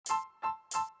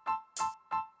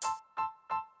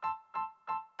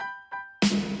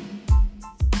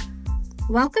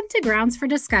Welcome to Grounds for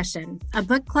Discussion, a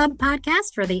book club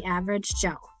podcast for the average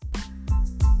Joe.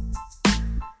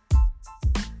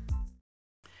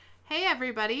 Hey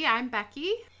everybody, I'm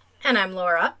Becky. And I'm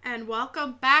Laura. And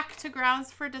welcome back to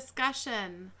Grounds for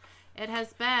Discussion. It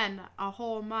has been a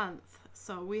whole month,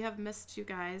 so we have missed you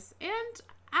guys. And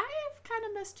I've kind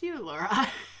of missed you, Laura.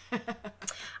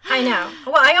 I know.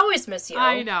 Well, I always miss you.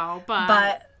 I know,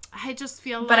 but I just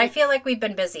feel like... But I feel like we've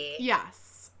been busy. Yes.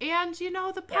 And, you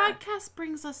know, the podcast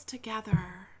brings us together.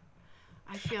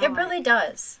 I feel it really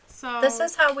does. So this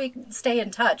is how we stay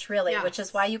in touch, really, yes. which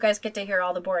is why you guys get to hear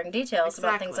all the boring details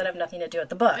about things that have nothing to do with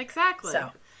the book. Exactly.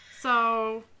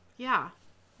 So yeah.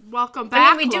 Welcome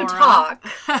back, I mean, we Laura. do talk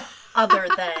other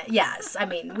than... Yes, I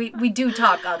mean, we do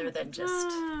talk other than just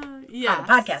on the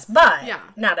podcast, but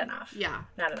not enough. Yeah.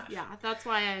 Not enough. Yeah, that's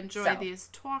why I enjoy these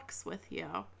talks with you.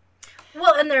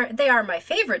 Well, and they are my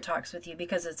favorite talks with you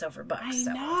because it's over books.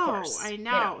 I know, of course, I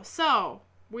know. So,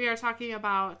 we are talking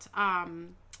about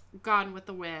Gone with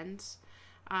the Wind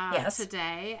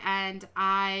today. And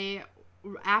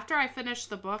after I finished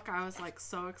the book, I was like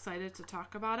so excited to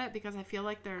talk about it because I feel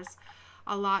like there's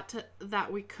a lot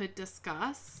that we could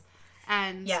discuss.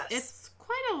 And it's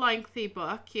quite a lengthy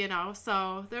book, you know,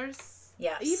 so there's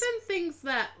even things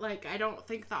that, like, I don't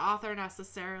think the author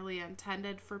necessarily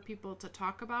intended for people to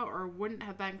talk about or wouldn't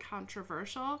have been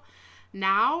controversial.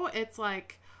 Now it's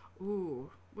like, ooh,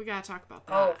 we gotta talk about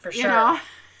that. Oh, for sure. You know?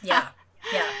 Yeah,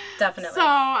 definitely. So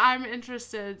I'm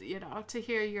interested, you know, to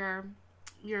hear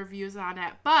your views on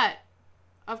it. But,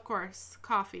 of course,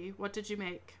 coffee. What did you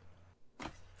make?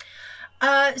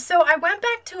 So I went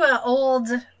back to an old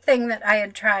thing that I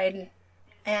had tried.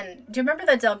 And do you remember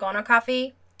the Dalgona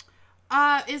coffee?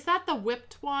 Is that the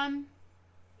whipped one?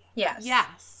 Yes.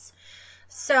 Yes.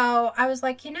 So I was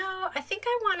like, you know, I think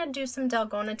I want to do some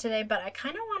Dalgona today, but I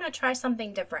kind of want to try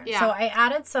something different. Yeah. So I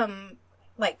added some,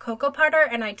 like, cocoa powder,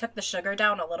 and I took the sugar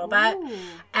down a little bit.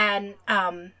 And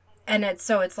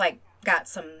it's like got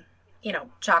some, you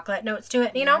know, chocolate notes to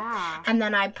it, you know? And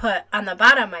then I put, on the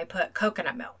bottom, I put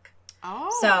coconut milk. Oh.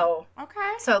 So,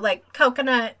 okay. So, like,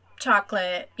 coconut,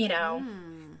 chocolate, you know.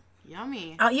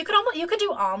 Yummy. You could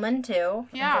do almond too.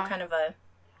 Yeah. Kind of a,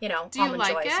 you know, do you almond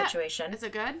like joy it? situation. Is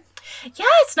it good? Yeah,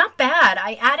 it's not bad.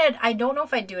 I don't know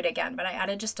if I'd do it again, but I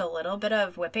added just a little bit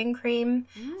of whipping cream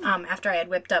after I had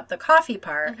whipped up the coffee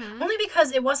part. Only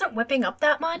because it wasn't whipping up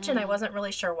that much and I wasn't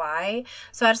really sure why.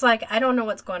 So I was like, I don't know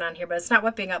what's going on here, but it's not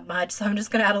whipping up much, so I'm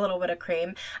just going to add a little bit of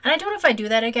cream. And I don't know if I do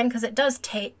that again because it does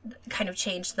kind of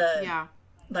change the...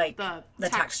 like the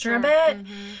texture a bit.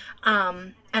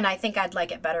 And I think I'd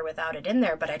like it better without it in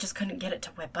there, but I just couldn't get it to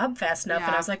whip up fast enough.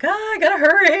 And I was like, I gotta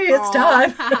hurry. It's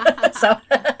time. So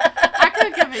I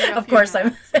could give it of course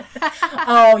minutes.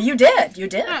 Oh, you did.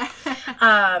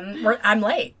 I'm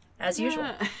late as usual.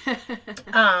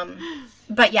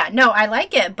 But yeah, no, I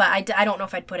like it, but I don't know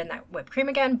if I'd put in that whipped cream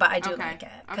again, but I do like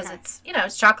it because it's, you know,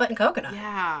 it's chocolate and coconut.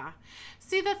 Yeah.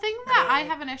 See, the thing that I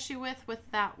have an issue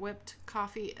with that whipped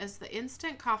coffee is the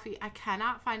instant coffee. I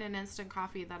cannot find an instant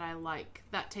coffee that I like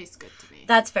that tastes good to me.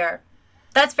 That's fair.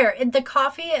 The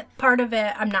coffee part of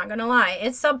it, I'm not going to lie,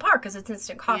 it's subpar because it's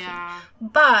instant coffee. Yeah.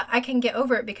 But I can get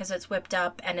over it because it's whipped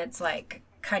up and it's like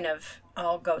kind of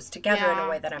all goes together in a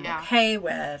way that I'm okay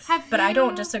with. But I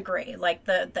don't disagree. Like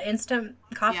the instant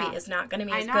coffee is not going to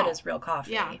be as good as real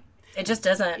coffee. Yeah. It just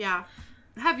isn't. Yeah.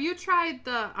 Have you tried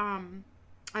the...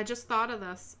 I just thought of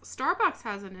this. Starbucks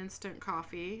has an instant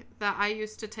coffee that I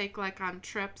used to take, like, on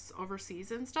trips overseas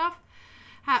and stuff.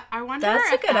 I wonder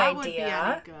if that would be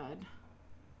any good.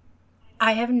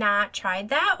 I have not tried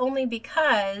that, only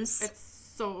because...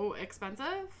 It's so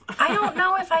expensive? I don't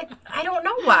know I don't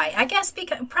know why. I guess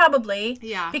probably.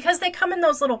 Yeah. Because they come in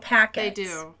those little packets. They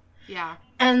do. Yeah.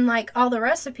 And, like, all the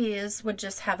recipes would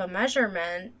just have a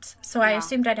measurement. So I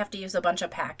assumed I'd have to use a bunch of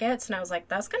packets. And I was like,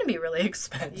 that's going to be really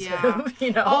expensive,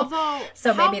 you know? Although,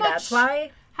 so maybe that's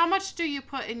why. How much do you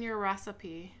put in your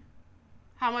recipe?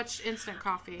 How much instant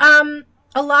coffee?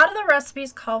 A lot of the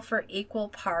recipes call for equal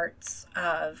parts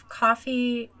of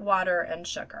coffee, water, and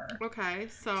sugar. Okay,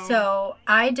 So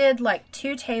I did like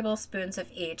 2 tablespoons of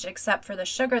each, except for the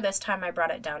sugar this time I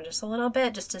brought it down just a little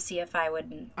bit just to see if I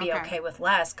would be okay with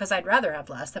less, because I'd rather have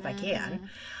less if I can.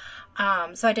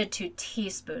 So I did 2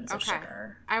 teaspoons of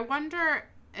sugar. I wonder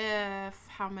if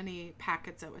how many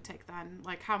packets it would take then,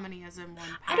 like how many is in one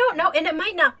packet. I don't know, and it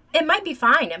might be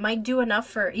fine. It might do enough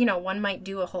for, you know, one might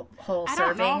do a whole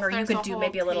serving, or you could do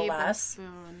maybe a little less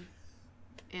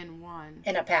in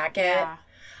a packet.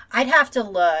 I'd have to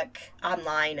look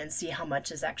online and see how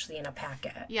much is actually in a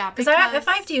packet. Yeah, because if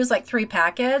I have to use like 3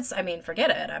 packets, I mean, forget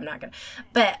it. I'm not gonna.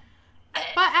 But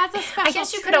But as a special I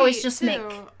guess you could always just too, make...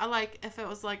 like, if it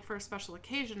was, like, for a special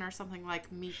occasion or something,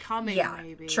 like me coming,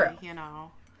 maybe. True. You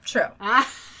know. True.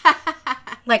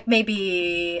 Like,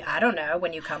 maybe, I don't know,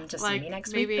 when you come to see me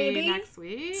next week, maybe? Next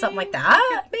week. Something like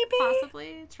that, maybe?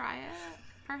 Possibly try it,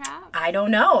 perhaps. I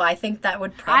don't know. I think that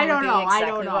would probably be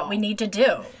exactly what we need to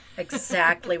do.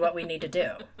 Exactly what we need to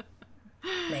do.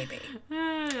 Maybe.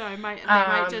 They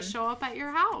might just show up at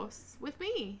your house with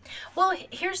me. Well,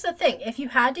 here's the thing. If you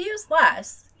had to use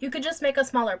less, you could just make a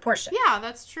smaller portion. Yeah,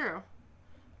 that's true.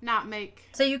 Not make...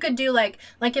 So you could do like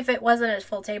if it wasn't a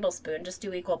full tablespoon, just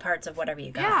do equal parts of whatever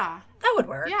you got. Yeah. That would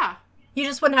work. Yeah. You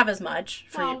just wouldn't have as much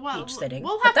for each sitting.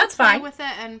 We'll have that's to play fine. with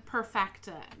it and perfect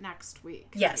it next week.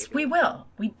 Yes, maybe. we will.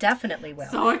 We definitely will.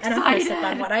 So excited. And I'm going to sip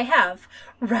on what I have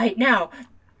right now.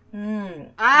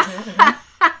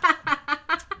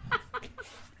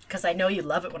 Because I know you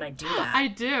love it when I do that. I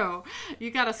do. You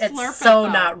got to slurp it's so it,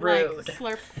 though. not rude. Like,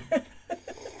 slurp.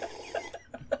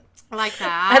 Like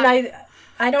that. And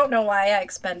I don't know why I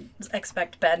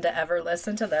expect Ben to ever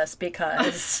listen to this,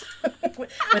 because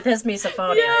with his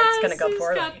misophonia, it's going to go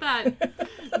poorly. He's got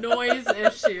that noise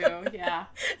issue. Yeah.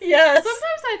 Yes.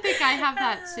 Sometimes I think I have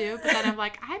that too, but then I'm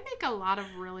like, I make a lot of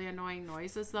really annoying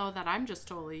noises, though, that I'm just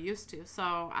totally used to.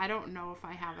 So I don't know if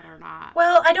I have it or not.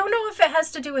 Well, I don't know if it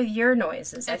has to do with your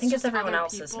noises. I think it's everyone other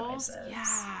else's people's. noises.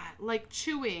 Yeah. Like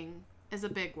chewing is a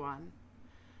big one.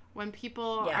 When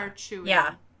people are chewing.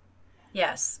 Yeah.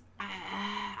 Yes.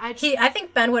 I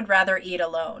think Ben would rather eat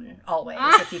alone, always,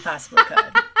 if he possibly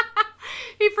could.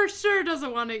 He for sure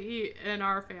doesn't want to eat in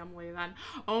our family then.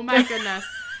 Oh my goodness.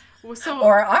 So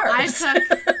or ours.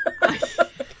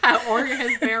 Or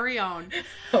his very own.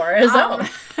 Or his own.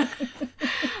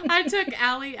 I took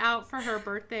Allie out for her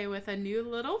birthday with a new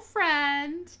little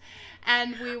friend.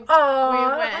 And we went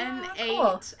and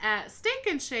ate at Steak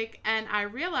and Shake, and I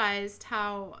realized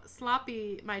how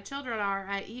sloppy my children are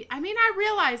at eat. I mean, I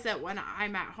realize that when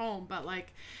I'm at home, but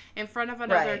like in front of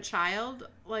another child,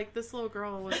 like this little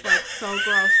girl was like so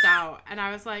grossed out, and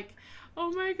I was like,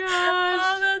 "Oh my gosh,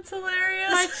 oh, that's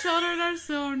hilarious! My children are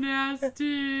so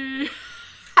nasty."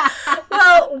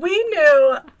 Well,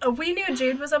 we knew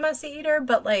Jude was a messy eater,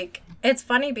 but like it's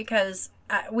funny because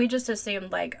we just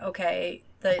assumed like, okay,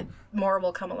 the more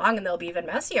will come along and they'll be even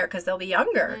messier because they'll be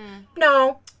younger.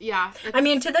 No. Yeah. I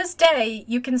mean, to this day,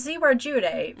 you can see where Jude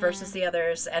ate versus the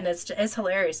others, and it's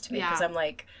hilarious to me because I'm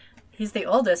like, he's the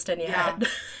oldest, and yet.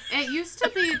 It used to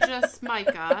be just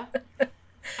Micah,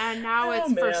 and now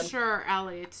it's for sure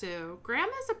Ellie, too. Graham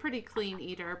is a pretty clean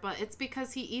eater, but it's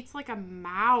because he eats like a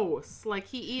mouse. Like,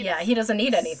 he eats... Yeah, he doesn't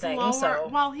eat anything, slower. so...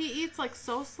 Well, he eats, like,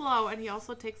 so slow, and he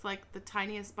also takes, like, the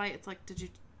tiniest bite. It's like, did you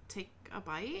take a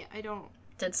bite? I don't...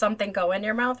 Did something go in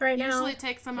your mouth right now? Usually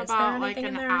takes him about like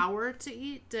an hour to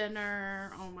eat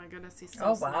dinner. Oh my goodness, he's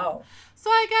so slow. Wow. So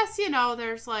I guess,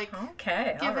 there's like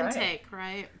give and take,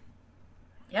 right?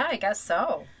 Yeah, I guess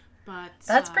so. But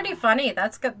that's pretty funny.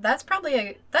 That's good. That's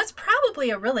probably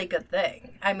a really good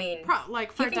thing. I mean,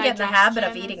 like for you can get in the habit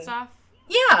of eating stuff.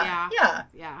 Yeah.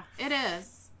 It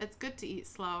is. It's good to eat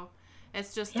slow.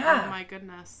 It's just oh my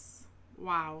goodness.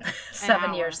 Wow.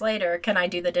 7 years later, can I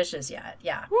do the dishes yet?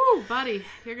 Yeah. Woo, buddy.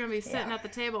 You're going to be sitting at the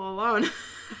table alone.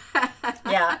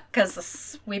 Yeah,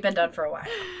 because we've been done for a while.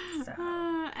 So.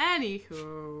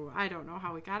 Anywho, I don't know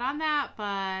how we got on that,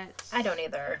 but... I don't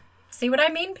either. See what I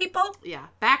mean, people? Yeah.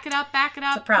 Back it up.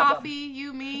 It's a problem. Coffee,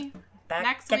 you, me.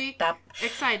 Next week.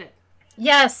 Excited.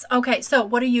 Yes. Okay, so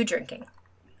what are you drinking?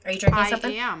 Are you drinking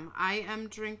something? I am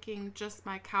drinking just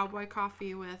my cowboy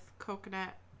coffee with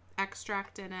coconut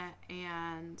extract in it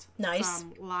and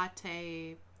some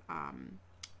latte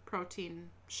protein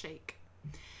shake.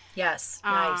 Yes,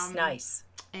 nice.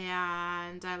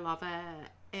 And I love it.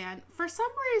 And for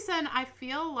some reason, I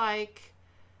feel like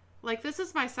this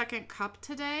is my second cup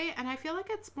today, and I feel like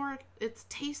it's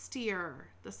tastier.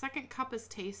 The second cup is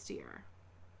tastier.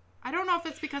 I don't know if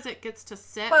it's because it gets to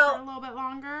sit for a little bit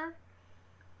longer.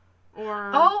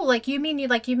 Or like you mean you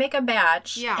make a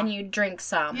batch and you drink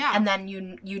some and then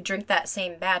you drink that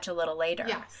same batch a little later.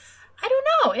 Yes. I don't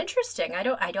know. Interesting. I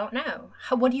don't know.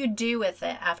 What do you do with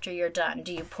it after you're done?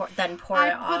 Do you pour it off?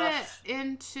 I put it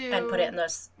into and put it in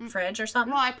the fridge or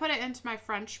something? Well, I put it into my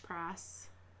French press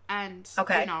and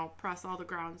press all the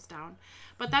grounds down.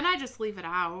 But then I just leave it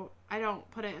out. I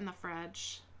don't put it in the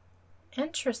fridge.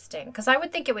 Interesting, because I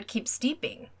would think it would keep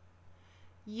steeping.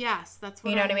 Yes, that's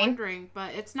what I'm wondering.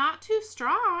 But it's not too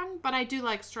strong. But I do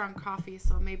like strong coffee,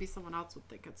 so maybe someone else would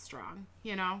think it's strong,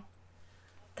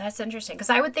 That's interesting, because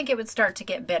I would think it would start to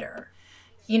get bitter.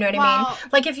 You know what I mean?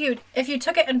 Like if you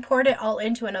took it and poured it all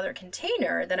into another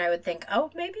container, then I would think,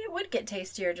 oh, maybe it would get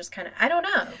tastier. Just kind of, I don't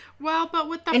know. Well, but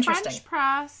with the French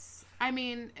press, I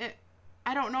mean,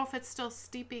 I don't know if it's still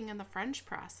steeping in the French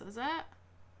press, is it?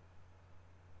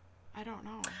 I don't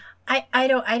know. I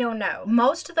don't know.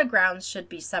 Most of the grounds should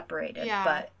be separated,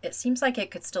 but it seems like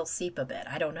it could still seep a bit.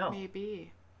 I don't know.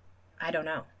 Maybe. I don't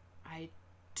know. I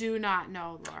do not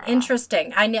know, Laura.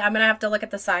 Interesting. I'm going to have to look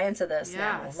at the science of this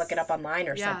now. Look it up online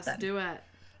or something. Yes, do it.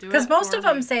 Because most of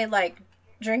them say, like,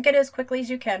 drink it as quickly as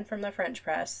you can from the French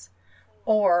press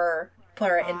or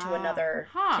pour it into another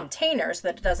container so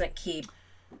that it doesn't keep,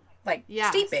 like,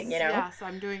 steeping, you know? Yes,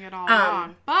 I'm doing it all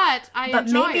wrong. But I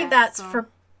enjoy maybe it. That's for...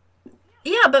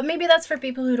 Yeah, but maybe that's for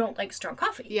people who don't like strong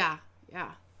coffee. Yeah.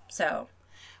 So...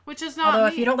 Which is not Although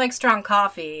if you don't like strong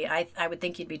coffee, I would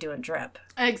think you'd be doing drip.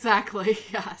 Exactly,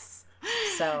 yes.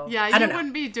 So, yeah, you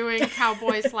wouldn't be doing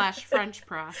cowboy / French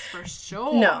press for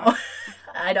sure. No,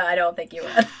 I don't think you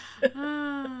would.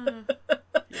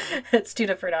 It's two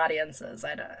different audiences.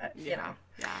 I don't, you know.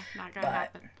 Yeah, not going to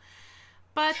happen.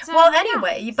 But well,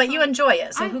 anyway, but you enjoy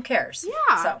it, so who cares?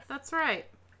 Yeah, so. That's right.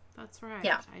 That's right.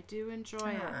 Yeah. I do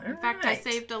enjoy it. In fact, I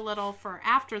saved a little for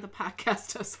after the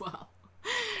podcast as well.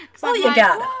 Well, you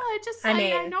got it. I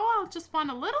mean, I know I'll just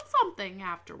want a little something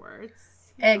afterwards.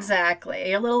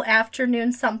 Exactly. A little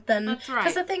afternoon something. That's right.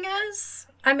 Because the thing is,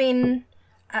 I mean,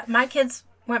 my kids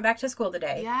went back to school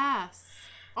today. Yes.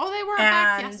 Oh, they were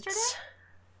back yesterday?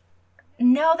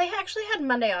 No, they actually had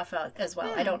Monday off as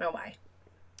well. I don't know why.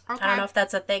 Okay. I don't know if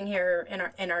that's a thing here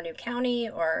in our new county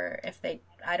or if they...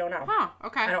 I don't know. Huh,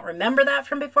 okay. I don't remember that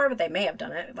from before, but they may have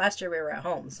done it. Last year we were at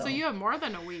home, so... So you have more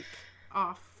than a week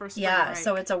off for spring break.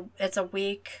 So it's a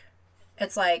week.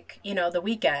 It's like, you know, the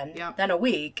weekend, then a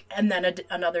week, and then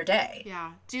another day.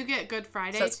 Yeah. Do you get Good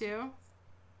Friday too?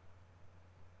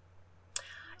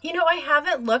 You know, I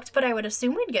haven't looked, but I would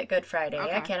assume we'd get Good Friday.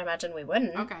 Okay. I can't imagine we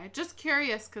wouldn't. Okay. Just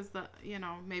curious because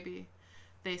maybe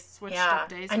they switched up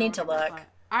days. I need to look.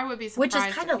 I would be surprised. Which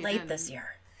is kind of late this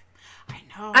year. I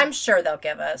know. I'm sure they'll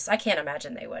give us. I can't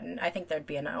imagine they wouldn't. I think there'd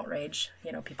be an outrage.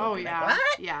 You know, people would be like,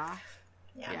 what? Yeah.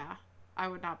 I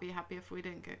would not be happy if we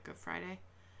didn't get Good Friday.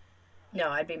 No,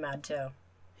 I'd be mad too.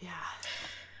 Yeah.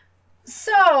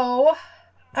 So,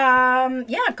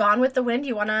 Gone with the Wind.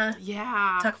 You want to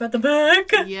talk about the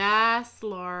book? Yes,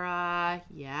 Laura.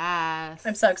 Yes.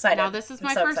 I'm so excited. Now, this is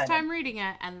my first time reading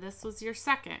it, and this was your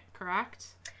second, correct?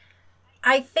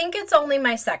 I think it's only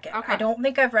my second. Okay. I don't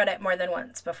think I've read it more than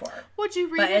once before. Would you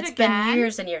read it again? But it's been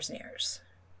years and years and years.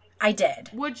 I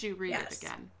did. Would you read it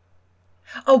again?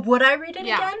 Oh, would I read it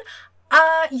again?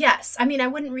 Yes. I mean, I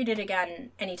wouldn't read it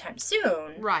again anytime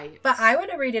soon. Right. But I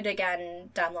would read it again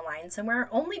down the line somewhere,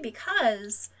 only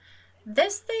because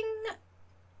this thing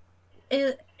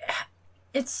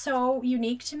it's so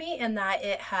unique to me in that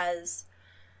it has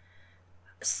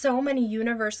so many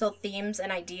universal themes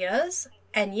and ideas,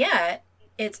 and yet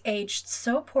it's aged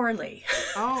so poorly.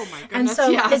 Oh my goodness. And so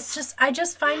it's just, I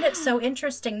just find it so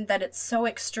interesting that it's so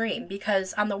extreme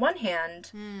because on the one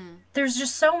hand, there's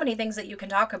just so many things that you can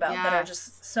talk about that are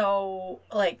just so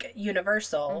like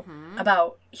universal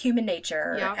about human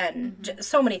nature and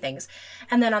so many things.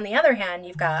 And then on the other hand,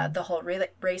 you've got the whole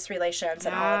race relations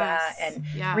and all of that and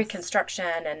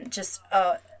Reconstruction and just,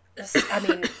 I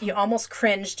mean, you almost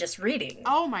cringe just reading.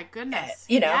 Oh my goodness.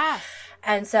 You know? Yes.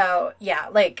 And so,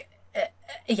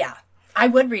 I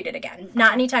would read it again.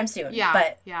 Not anytime soon,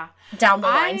 but down the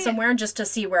line somewhere just to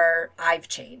see where I've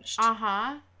changed.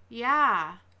 Uh-huh.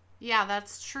 Yeah. Yeah,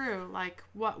 that's true. Like,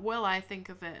 what will I think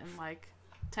of it in, like,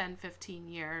 10, 15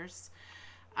 years?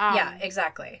 Yeah,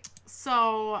 exactly.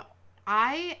 So,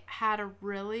 I had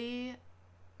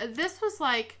this was,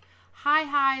 like, high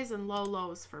highs and low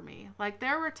lows for me. Like,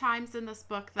 there were times in this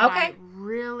book that I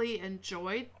really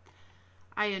enjoyed.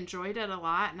 I enjoyed it a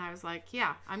lot, and I was like,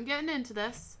 yeah, I'm getting into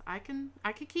this. I can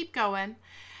keep going.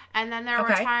 And then there were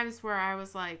times where I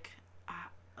was like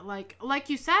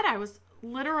you said, I was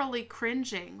literally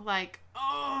cringing, like,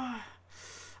 oh,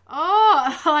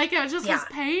 like it just was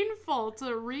painful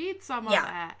to read some of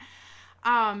it.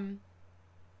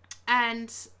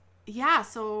 And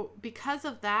so because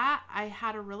of that, I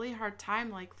had a really hard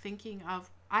time, like, thinking of,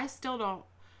 I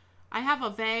have a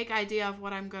vague idea of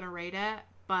what I'm going to rate it,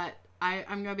 but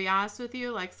I'm going to be honest with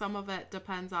you, like, some of it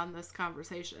depends on this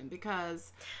conversation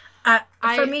because...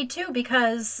 for me, too,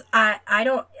 because I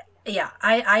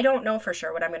don't know for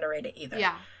sure what I'm going to rate it either.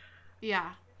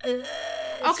 Yeah. Okay,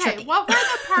 tricky. What were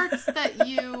the parts that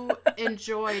you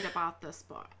enjoyed about this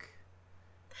book?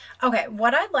 Okay,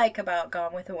 what I like about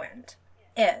Gone with the Wind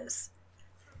is,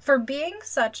 for being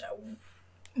such a...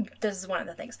 This is one of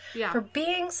the things. Yeah. For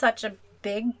being such a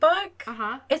big book,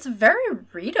 it's very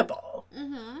readable.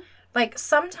 Mm-hmm. Like,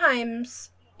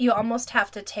 sometimes you almost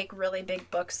have to take really big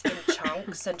books in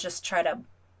chunks and just try to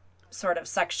sort of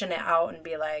section it out and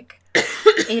be like,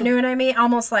 you know what I mean?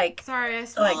 Almost like, sorry, I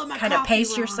swallowed my kind of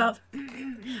pace wrong. yourself.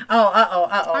 Oh.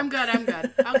 I'm good.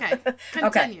 Okay,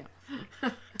 continue.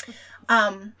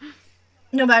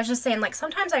 No, but I was just saying, like,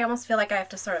 sometimes I almost feel like I have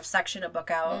to sort of section a book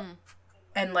out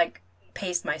and, like,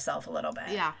 pace myself a little bit.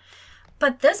 Yeah.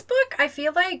 But this book, I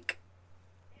feel like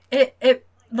it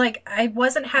like, I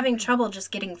wasn't having trouble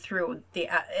just getting through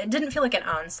it didn't feel like an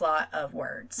onslaught of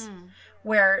words.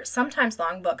 Where sometimes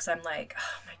long books, I'm like,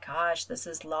 oh my gosh, this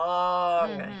is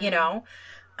long, you know?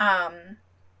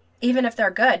 Even if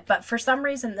they're good. But for some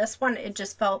reason, this one, it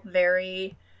just felt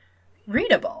very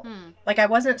readable. Like, I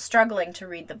wasn't struggling to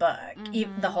read the book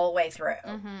the whole way through.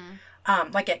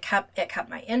 Like, it kept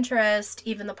my interest,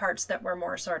 even the parts that were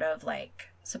more sort of, like,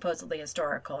 supposedly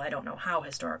historical. I don't know how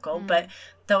historical, but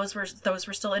those were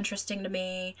still interesting to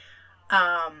me.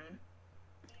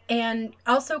 And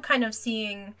also kind of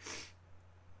seeing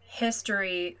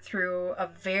history through a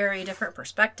very different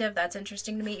perspective, that's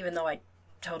interesting to me, even though I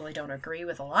totally don't agree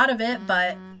with a lot of it,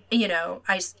 but you know,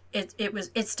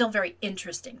 it's still very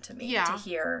interesting to me to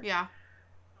hear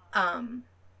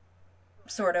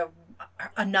sort of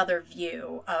another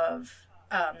view of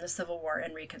the Civil War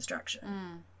and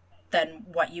Reconstruction than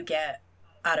what you get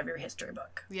out of your history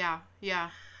book.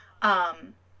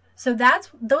 So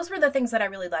those were the things that I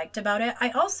really liked about it.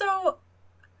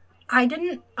 I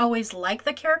didn't always like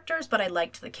the characters, but I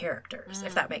liked the characters,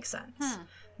 if that makes sense.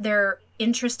 They're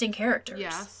interesting characters.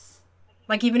 Yes.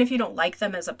 Like, even if you don't like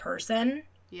them as a person,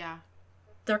 yeah,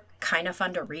 they're kind of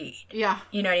fun to read. Yeah.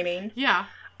 You know what I mean? Yeah.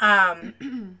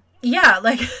 Yeah,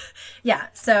 like, yeah.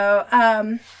 So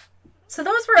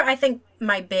those were, I think,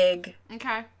 my big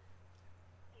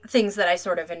things that I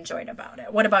sort of enjoyed about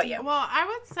it. What about you? Well, I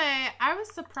would say I was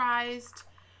surprised.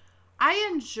 I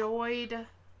enjoyed,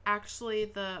 actually,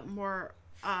 the more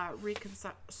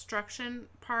Reconstruction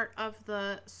part of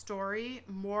the story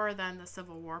more than the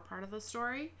Civil War part of the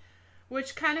story,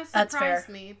 which kind of surprised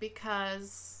me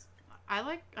because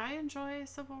I enjoy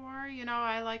Civil War. You know,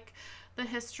 I like the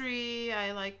history.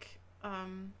 I like,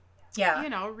 you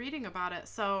know, reading about it.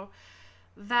 So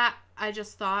that I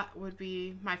just thought would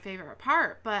be my favorite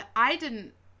part. But I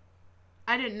didn't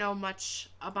know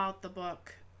much about the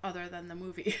book other than the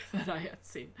movie that I had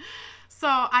seen. So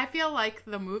I feel like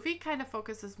the movie kind of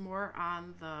focuses more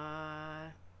on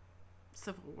the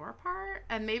Civil War part.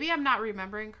 And maybe I'm not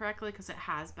remembering correctly because it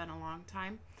has been a long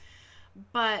time.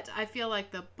 But I feel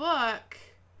like the book,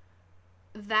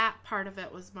 that part of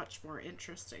it was much more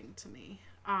interesting to me.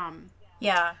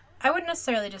 Yeah, I wouldn't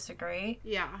necessarily disagree.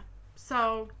 Yeah.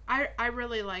 So I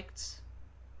really liked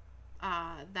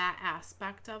that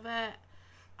aspect of it.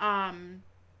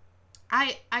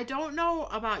 I don't know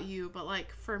about you, but,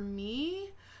 like, for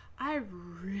me, I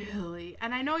really,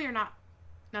 and I know you're not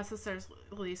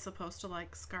necessarily supposed to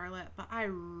like Scarlett, but I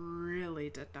really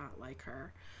did not like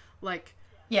her. Like,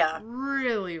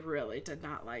 really, really did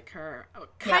not like her.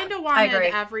 Kind of wanted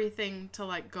everything to,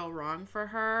 like, go wrong for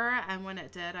her, and when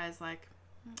it did, I was like,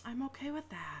 I'm okay with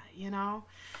that, you know?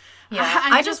 Yeah,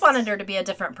 I just wanted her to be a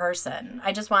different person.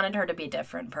 I just wanted her to be a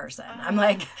different person. I'm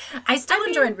like, I still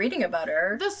enjoyed reading about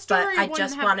her, but I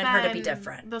just wanted her to be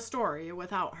different. The story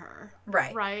without her.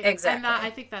 Right. Right? Exactly. And I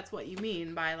think that's what you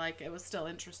mean by, like, it was still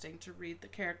interesting to read the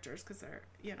characters because they're,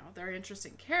 you know, they're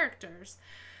interesting characters.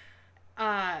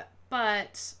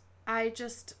 But I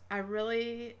just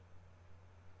really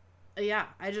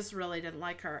didn't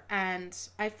like her. And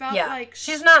I felt like...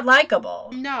 she's not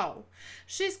likable. No.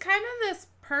 She's kind of this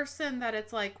person that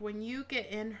it's like when you get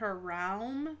in her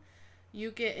realm, you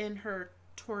get in her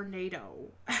tornado,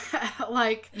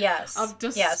 like, of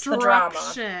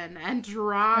destruction and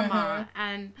drama,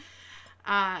 and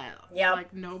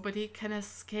like nobody can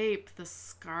escape the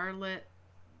Scarlet,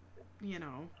 you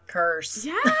know, curse.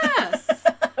 Yes.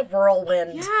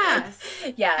 Whirlwind. Yes.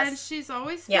 Yes. And she's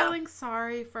always feeling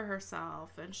sorry for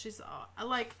herself, and she's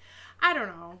like, I don't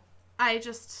know.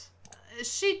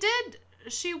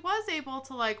 She was able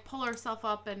to, like, pull herself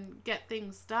up and get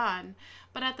things done,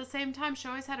 but at the same time, she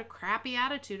always had a crappy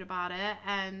attitude about it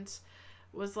and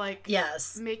was, like,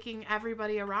 making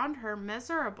everybody around her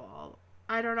miserable.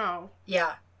 I don't know.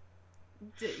 Yeah.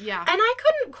 And I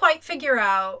couldn't quite figure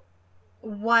out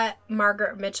what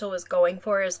Margaret Mitchell was going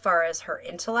for as far as her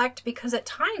intellect, because at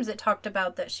times it talked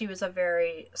about that she was a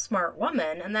very smart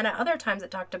woman, and then at other times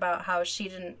it talked about how she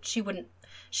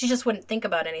just wouldn't think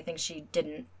about anything she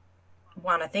didn't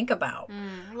want to think about,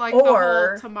 like, or the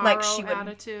whole tomorrow, like, she would,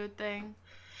 attitude thing.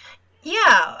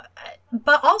 Yeah,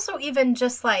 but also even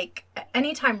just like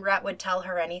anytime Rhett would tell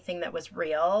her anything that was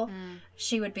real,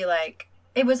 she would be like,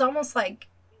 it was almost like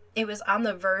it was on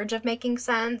the verge of making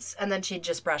sense, and then she'd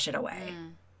just brush it away.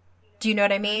 Do you know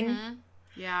what I mean? Mm-hmm.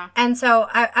 Yeah. And so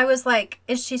I was like,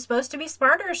 is she supposed to be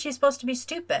smart or is she supposed to be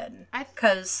stupid?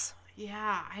 Because...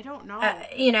 yeah, I don't know.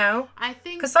 You know? I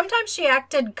think... because sometimes she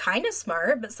acted kind of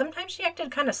smart, but sometimes she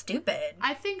acted kind of stupid.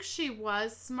 I think she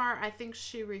was smart. I think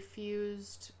she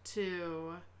refused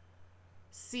to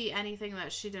see anything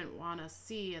that she didn't want to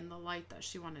see in the light that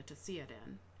she wanted to see it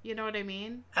in. You know what I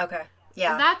mean? Okay.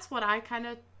 Yeah. And that's what I kind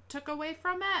of took away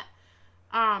from it.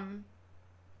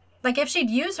 Like, if she'd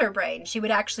use her brain, she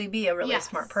would actually be a really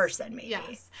smart person, maybe.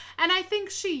 Yes. And I think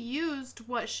she used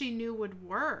what she knew would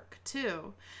work,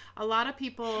 too. A lot of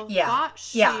people thought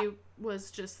she was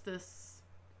just this,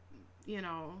 you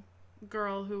know,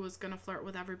 girl who was going to flirt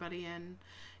with everybody and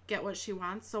get what she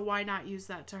wants. So why not use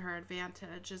that to her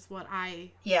advantage is what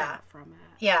I got from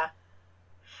it. Yeah.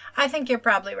 I think you're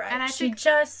probably right. And she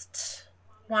just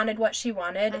wanted what she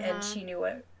wanted, and she knew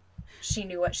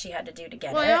what she had to do to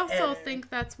get it. Well, I also think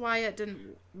that's why it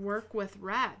didn't work with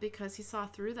Rhett, because he saw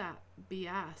through that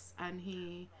BS and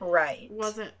he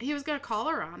was going to call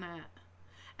her on it.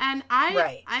 And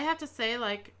I have to say,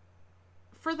 like,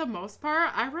 for the most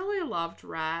part, I really loved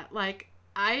Rhett. Like,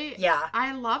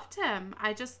 I loved him.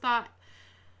 I just thought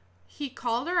he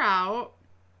called her out,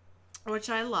 which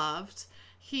I loved.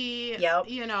 He,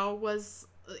 you know, was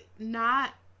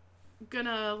not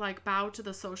gonna, like, bow to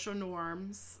the social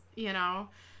norms, you know.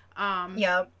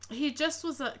 He just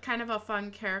was a kind of a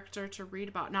fun character to read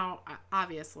about. Now,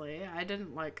 obviously, I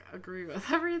didn't, like, agree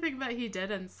with everything that he did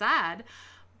and said,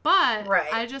 but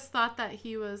I just thought that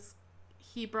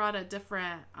he brought a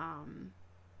different,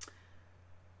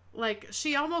 like,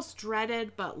 she almost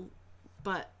dreaded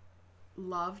but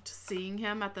loved seeing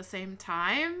him at the same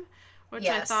time, which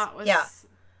I thought was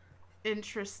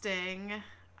interesting.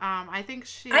 I think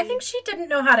she didn't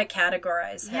know how to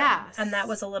categorize him. Yes. And that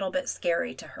was a little bit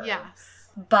scary to her. Yes.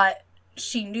 But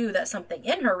she knew that something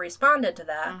in her responded to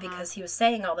that because he was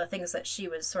saying all the things that she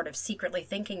was sort of secretly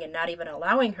thinking and not even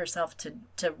allowing herself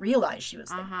to realize she was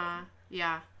thinking.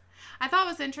 Yeah. I thought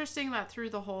it was interesting that through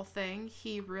the whole thing,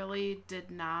 he really did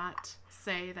not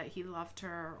say that he loved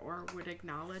her or would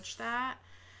acknowledge that.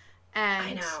 And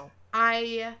I know.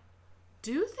 I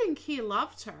do think he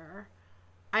loved her.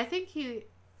 I think he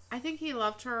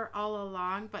loved her all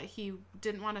along, but he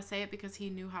didn't want to say it because he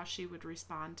knew how she would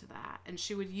respond to that. And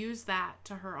she would use that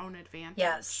to her own advantage.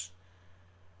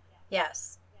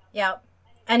 Yes. Yep.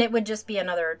 And it would just be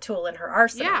another tool in her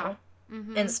arsenal. Yeah.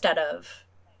 Instead of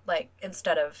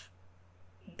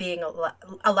being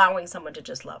allowing someone to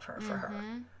just love her for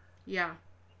her. Yeah.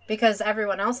 Because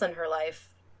everyone else in her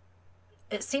life,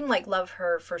 it seemed like loved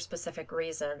her for specific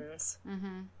reasons.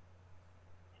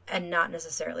 And not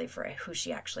necessarily for who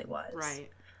she actually was. Right.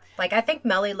 Like, I think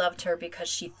Mellie loved her because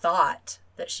she thought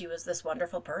that she was this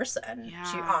wonderful person. Yeah.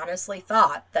 She honestly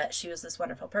thought that she was this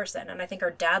wonderful person. And I think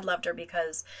her dad loved her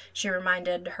because she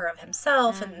reminded her of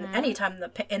himself. And anytime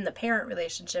in the parent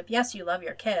relationship, yes, you love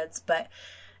your kids, but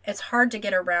it's hard to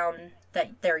get around that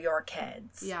they're your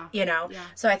kids. Yeah. You know? Yeah.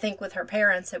 So I think with her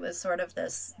parents, it was sort of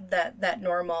this, that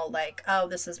normal, like, oh,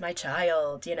 this is my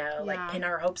child, you know, like pin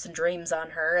our hopes and dreams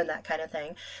on her and that kind of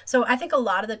thing. So I think a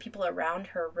lot of the people around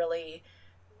her really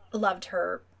loved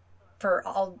her for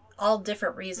all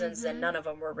different reasons, and none of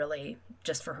them were really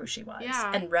just for who she was.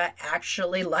 Yeah. And Rhett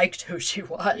actually liked who she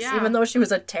was, even though she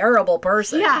was a terrible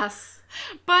person. Yes.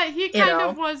 But he kind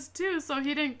of was too, so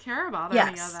he didn't care about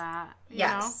any of that. You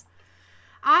know?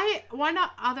 One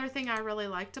other thing I really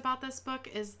liked about this book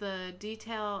is the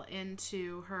detail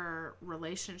into her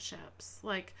relationships,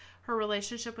 like her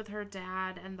relationship with her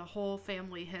dad and the whole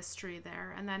family history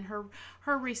there, and then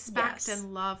her respect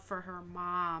and love for her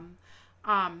mom.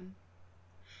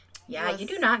 You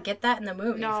do not get that in the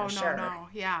movie. No, for sure. No.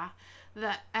 Yeah,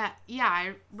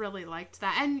 I really liked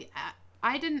that, and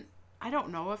I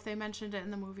don't know if they mentioned it in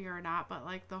the movie or not, but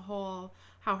like the whole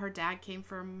how her dad came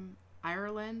from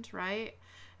Ireland, right?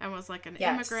 And was like an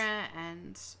immigrant,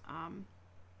 and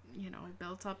you know,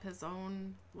 built up his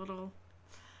own little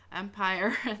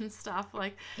empire and stuff.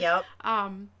 Like,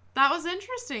 that was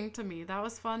interesting to me. That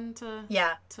was fun to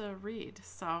read.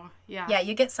 So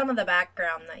you get some of the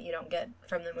background that you don't get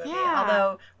from the movie.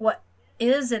 Although what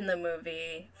is in the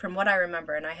movie, from what I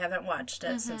remember, and I haven't watched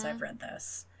it since I've read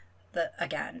this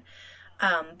again.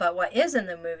 But what is in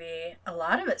the movie, a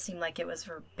lot of it seemed like it was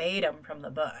verbatim from the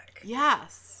book.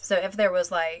 Yes. So if there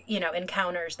was like,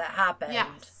 encounters that happened,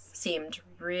 yes. seemed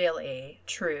really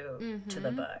true to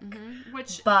the book.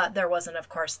 But there wasn't, of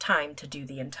course, time to do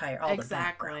the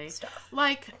background stuff.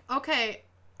 Like, okay,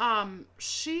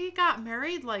 she got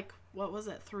married, like, what was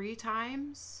it, 3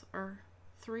 times? Or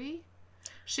 3?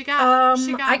 She got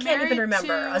I can't even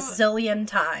remember. A zillion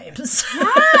times.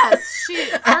 Yes! She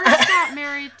first got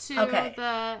married to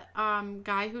the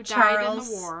guy who died in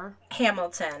the war.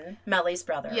 Hamilton, Mellie's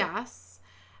brother. Yes.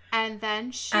 And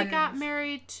then she got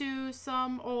married to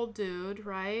some old dude,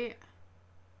 right?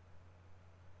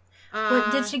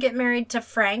 Did she get married to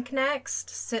Frank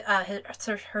next?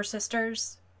 Her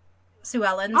sister's? Sue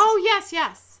Ellen's? Oh,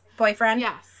 yes. Boyfriend?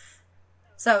 Yes.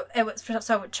 So it was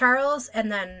Charles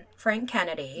and then Frank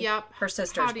Kennedy. Yep. Her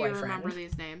sister's boyfriend. How do you remember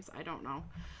these names? I don't know.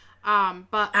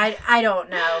 But I don't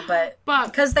know, but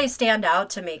because they stand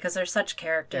out to me because they're such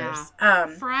characters. Yeah.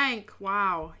 Frank,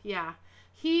 wow, yeah.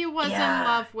 He was in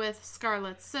love with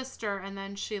Scarlett's sister, and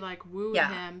then she like wooed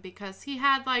him because he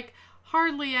had like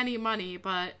hardly any money,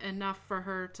 but enough for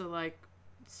her to like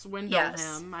swindle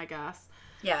him, I guess.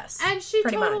 Yes. And she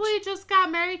totally just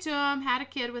got married to him, had a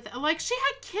kid with, like, she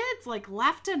had kids, like,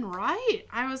 left and right.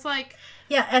 I was like...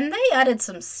 Yeah, and they added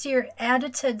some serious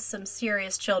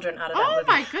children out of that movie. Oh,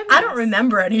 my goodness. I don't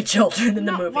remember any children in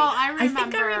the movie. Well,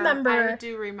 I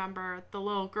do remember the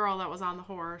little girl that was on the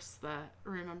horse.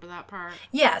 Remember that part?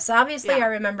 Yes, obviously I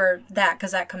remember that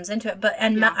because that comes into it. But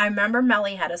I remember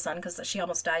Mellie had a son because she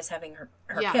almost dies having her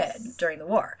kid during the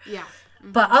war. Yeah.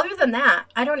 Mm-hmm. But other than that,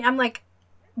 I'm like...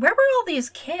 Where were all these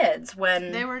kids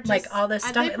when they were just, like all this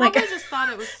stuff? They probably just thought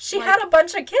it was. She had a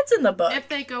bunch of kids in the book. If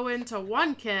they go into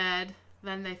one kid,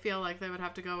 then they feel like they would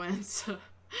have to go into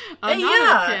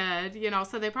another kid,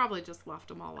 So they probably just left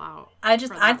them all out. I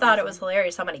thought it was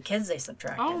hilarious how many kids they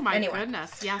subtracted. Oh my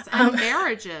goodness, yes, and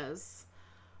marriages.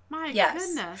 My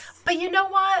goodness. But you know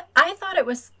what? I thought it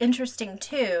was interesting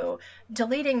too,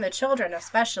 deleting the children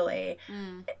especially.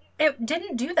 It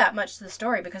didn't do that much to the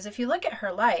story because if you look at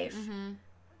her life. Mm-hmm.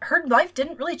 Her life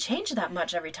didn't really change that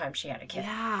much every time she had a kid.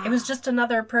 Yeah. It was just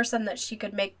another person that she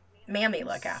could make Mammy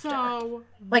look after. So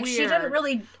like weird. She didn't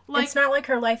really. It's not like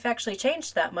her life actually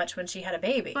changed that much when she had a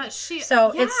baby. But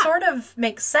it sort of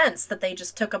makes sense that they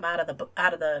just took him out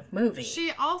of the movie.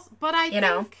 She also, but I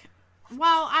think.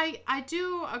 Well, I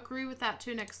do agree with that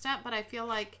to an extent, but I feel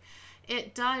like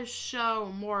it does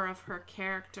show more of her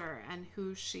character and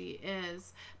who she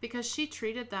is because she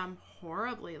treated them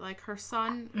horribly. Like her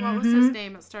son, what was his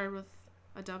name? It started with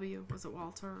a W. Was it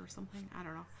Walter or something? I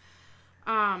don't know.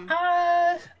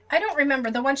 I don't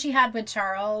remember the one she had with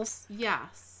Charles.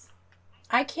 Yes.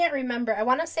 I can't remember. I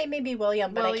want to say maybe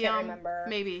William, but I can't remember.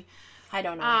 Maybe. I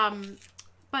don't know.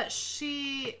 But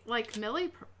she, like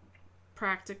Millie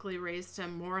practically raised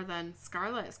him more than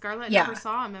Scarlett. Scarlett never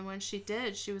saw him, and when she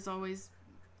did, she was always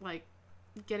like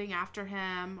getting after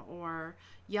him or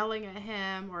yelling at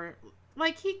him or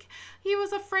like he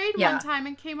was afraid one time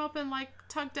and came up and like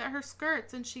tugged at her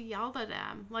skirts and she yelled at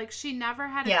him. Like she never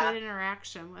had a good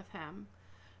interaction with him.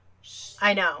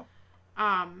 I know.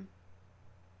 I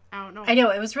don't know. I know,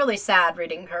 it was really sad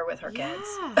reading her with her kids.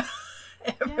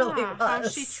 It really was. How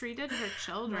she treated her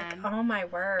children. Like, oh my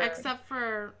word. Except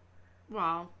for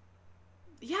all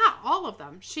of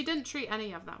them. She didn't treat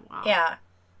any of them well.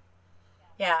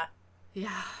 Yeah.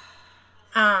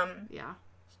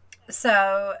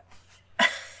 So,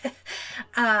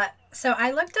 so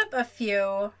I looked up a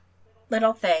few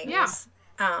little things,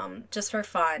 just for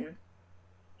fun.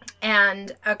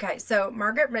 And, okay, so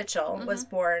Margaret Mitchell was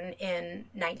born in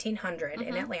 1900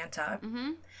 in Atlanta.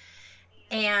 Mm-hmm.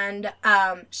 And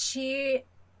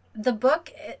the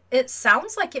book, it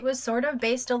sounds like it was sort of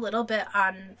based a little bit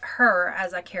on her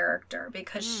as a character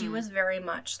because she was very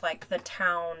much like the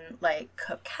town, like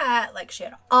coquette. Like she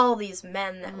had all these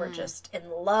men that were just in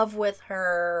love with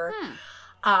her.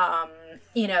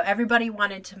 Everybody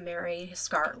wanted to marry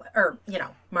Scarlett or,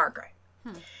 Margaret.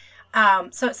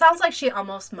 So it sounds like she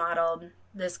almost modeled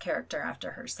this character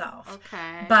after herself.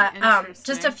 Okay. But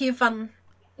just a few fun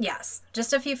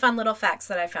little facts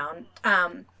that I found.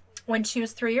 When she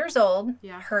was 3 years old,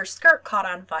 her skirt caught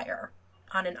on fire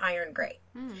on an iron grate.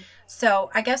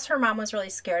 So I guess her mom was really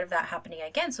scared of that happening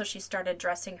again, so she started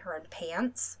dressing her in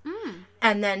pants.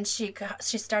 And then she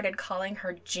started calling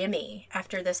her Jimmy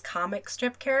after this comic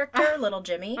strip character, Little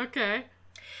Jimmy. Okay.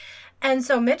 And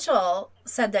so Mitchell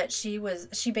said that she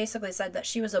basically said that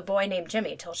she was a boy named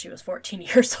Jimmy till she was 14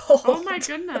 years old. Oh my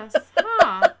goodness.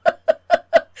 Huh.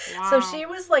 Wow. So she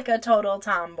was like a total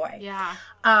tomboy. Yeah.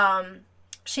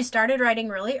 She started writing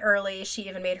really early. She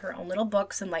even made her own little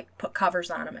books and like put covers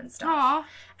on them and stuff. Aww.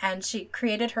 And she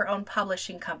created her own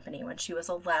publishing company when she was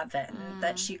 11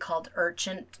 that she called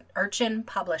Urchin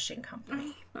Publishing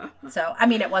Company. So, I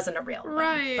mean, it wasn't a real one.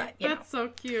 Right. But, That's so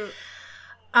cute.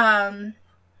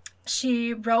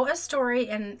 She wrote a story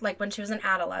in, like, when she was an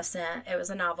adolescent. It was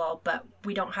a novel, but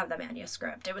we don't have the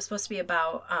manuscript. It was supposed to be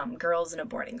about girls in a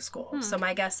boarding school. So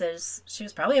my guess is she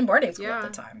was probably in boarding school at the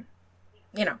time.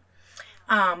 You know.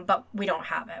 But we don't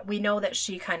have it. We know that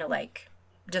she kind of, like,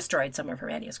 destroyed some of her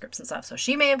manuscripts and stuff. So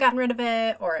she may have gotten rid of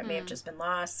it, or it may have just been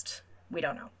lost. We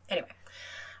don't know. Anyway.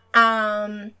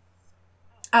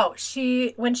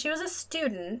 When she was a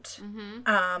student,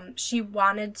 she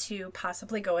wanted to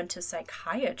possibly go into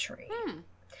psychiatry.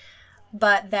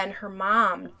 But then her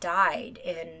mom died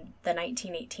in the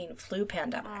 1918 flu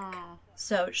pandemic. Aww.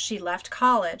 So she left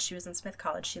college. She was in Smith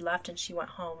College. She left and she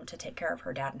went home to take care of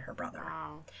her dad and her brother.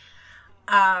 Wow.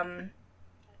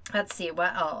 Let's see,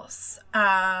 what else?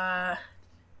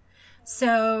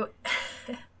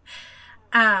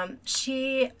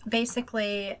 She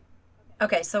basically,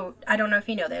 okay, so I don't know if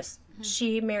you know this.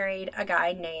 She married a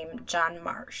guy named John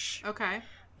Marsh. Okay.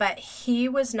 But he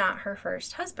was not her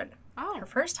first husband. Oh. Her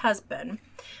first husband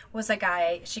was a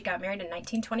guy, she got married in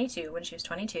 1922 when she was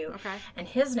 22. Okay. And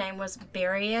his name was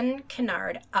Berrien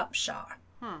Kennard Upshaw.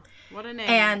 Huh. What a name.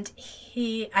 And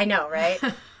I know, right?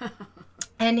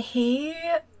 And he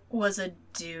was a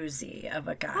doozy of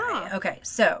a guy. Huh. Okay,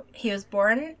 so he was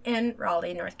born in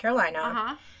Raleigh, North Carolina.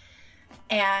 Uh-huh.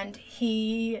 And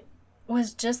he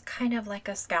was just kind of like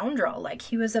a scoundrel. Like,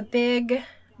 he was a big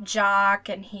jock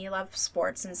and he loved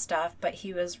sports and stuff, but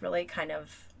he was really kind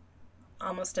of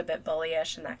almost a bit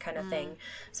bullyish and that kind of thing.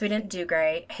 So he didn't do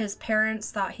great. His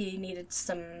parents thought he needed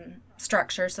some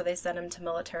structure, so they sent him to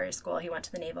military school. He went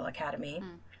to the Naval Academy.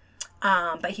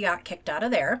 But he got kicked out of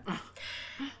there.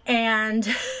 And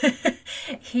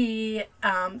he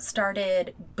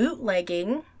started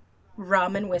bootlegging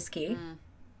rum and whiskey.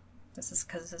 This is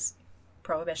because it's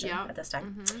prohibition at this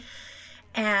time.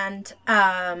 And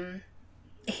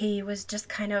he was just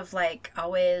kind of like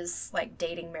always like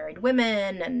dating married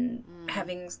women and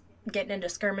getting into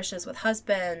skirmishes with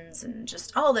husbands and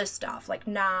just all this stuff. Like,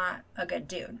 not a good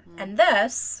dude. And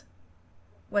this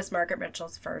was Margaret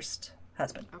Mitchell's first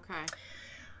husband. Okay.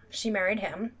 She married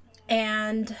him.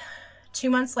 And 2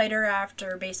 months later,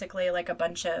 after basically like a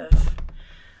bunch of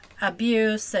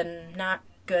abuse and not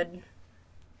good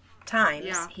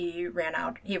times, he ran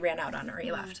out on her.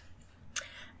 He left.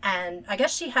 And I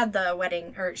guess she had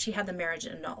the marriage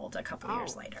annulled a couple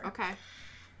years later. Okay.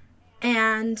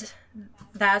 And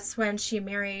that's when she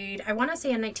married, I want to say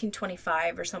in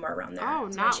 1925 or somewhere around there. Oh,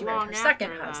 that's not when she married long her after second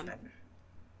then. husband.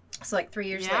 So like 3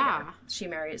 years later, she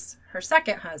marries her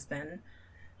second husband,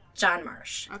 John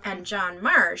Marsh. Okay. And John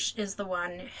Marsh is the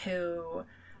one who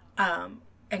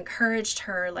encouraged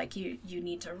her, like, you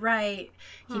need to write.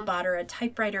 He bought her a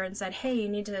typewriter and said, hey, you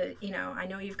need to, I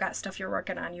know you've got stuff you're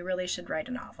working on. You really should write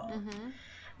a novel.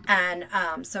 And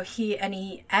so he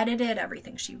edited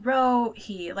everything she wrote.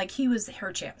 He was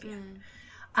her champion.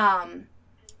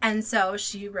 And so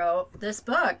she wrote this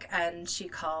book, and she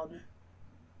called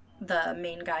the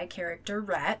main guy character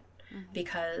Rhett,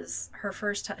 because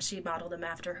she modeled him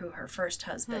after who her first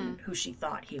husband, who she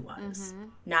thought he was.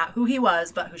 Not who he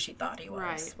was, but who she thought he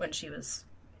was when she was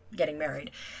getting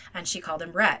married. And she called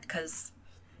him Rhett because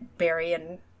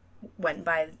Berrien went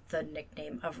by the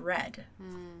nickname of Red.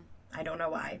 I don't know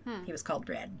why. He was called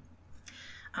Red.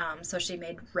 So she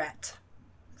made Rhett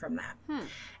from that.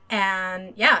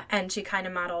 And and she kind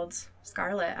of modeled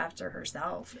Scarlett after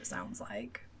herself, it sounds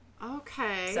like.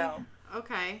 Okay. So.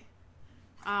 Okay.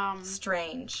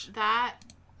 Strange. That,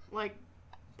 like,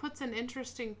 puts an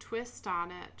interesting twist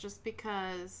on it, just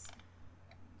because,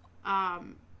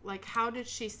 like, how did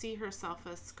she see herself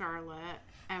as Scarlett,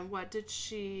 and what did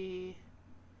she,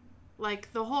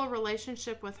 like, the whole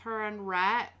relationship with her and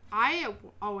Rhett, I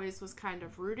always was kind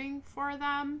of rooting for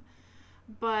them,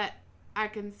 but I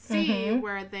can see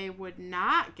where they would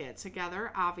not get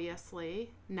together,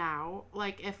 obviously, now,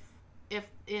 like, if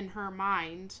in her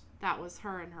mind that was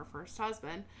her and her first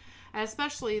husband, and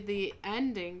especially the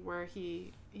ending where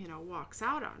he, walks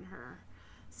out on her.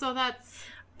 So that's...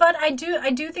 But I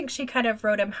do think she kind of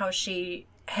wrote him how she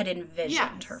had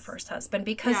envisioned her first husband,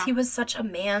 because he was such a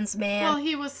man's man. Well,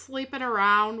 he was sleeping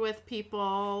around with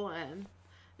people and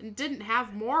didn't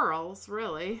have morals,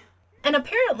 really. And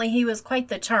apparently he was quite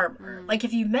the charmer. Like,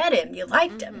 if you met him, you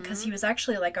liked him, because he was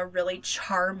actually like a really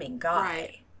charming guy.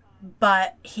 Right.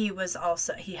 But he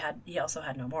also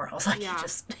had no morals. Like, he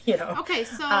just, Okay,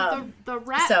 so the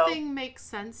Rhett thing makes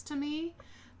sense to me,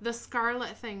 The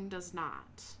Scarlet thing does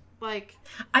not. Like,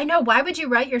 I know. Why would you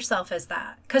write yourself as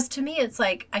that? Because to me, it's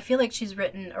like, I feel like she's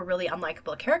written a really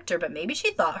unlikable character, but maybe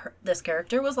she thought this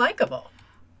character was likable.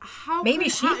 Maybe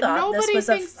she thought this was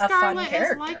a fun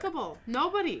character. Is likable.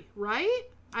 Nobody, right?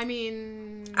 I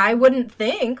mean, I wouldn't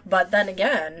think, but then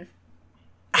again,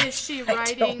 is she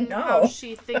writing how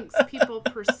she thinks people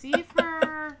perceive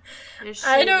her? Is she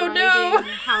writing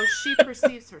how she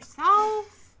perceives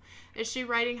herself? Is she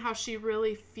writing how she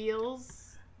really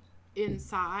feels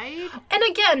inside? And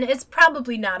again, it's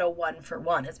probably not a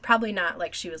 1-for-1. It's probably not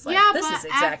like she was like, this is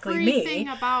exactly me. Everything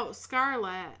about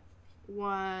Scarlet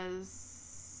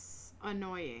was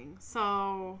annoying.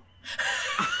 So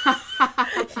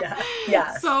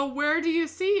yeah. So where do you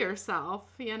see yourself,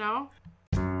 you know?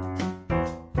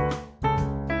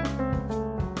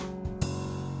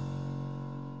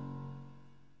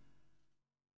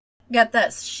 Get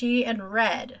this. She and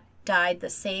Red died the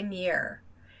same year.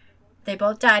 They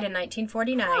both died in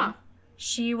 1949. Huh.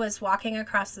 She was walking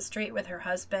across the street with her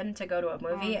husband to go to a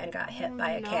movie and got hit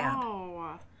by a cab.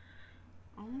 Oh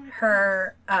my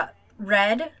her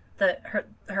Red, her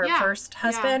first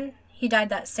husband, he died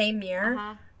that same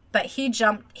year, but he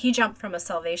jumped from a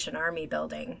Salvation Army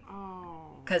building.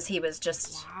 Oh. Because he was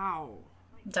just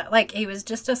like, he was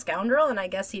just a scoundrel, and I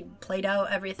guess he played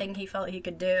out everything he felt he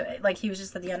could do. Like, he was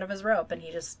just at the end of his rope, and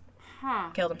he just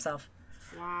killed himself.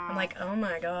 Wow. I'm like, oh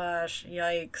my gosh,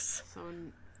 yikes. So,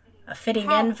 a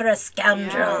fitting end for a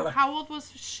scoundrel. Yeah. How old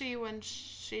was she when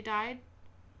she died?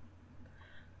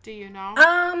 Do you know?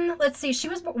 Let's see. She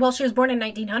was born in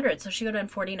 1900, so she would have been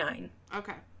 49.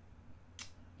 Okay.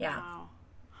 Yeah. Wow.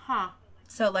 Huh.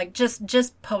 So, like,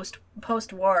 just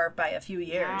post-war by a few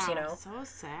years, you know? So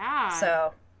sad.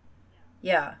 So,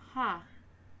 yeah. Huh.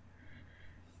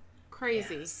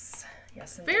 Crazy.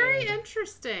 Yes, indeed. Very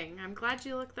interesting. I'm glad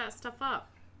you looked that stuff up.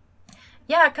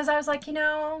 Yeah, because I was like,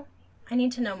 I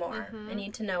need to know more. I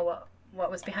need to know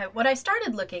what was behind. What I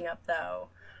started looking up, though,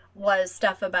 was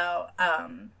stuff about,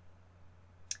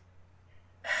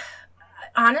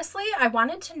 honestly, I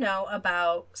wanted to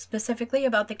know specifically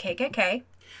about the KKK.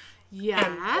 Yes.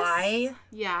 And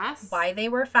why they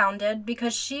were founded,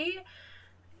 because she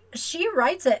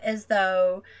writes it as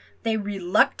though they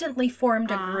reluctantly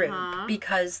formed a group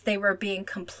because they were being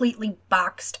completely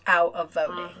boxed out of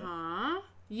voting.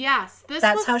 Yes.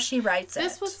 That's how she writes it.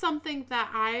 This was something that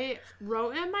I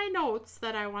wrote in my notes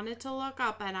that I wanted to look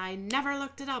up, and I never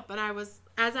looked it up. And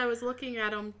as I was looking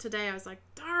at them today, I was like,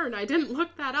 darn, I didn't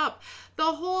look that up.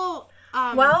 The whole...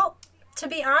 well, to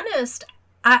be honest...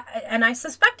 I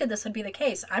suspected this would be the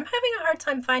case. I'm having a hard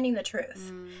time finding the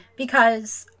truth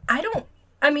because I don't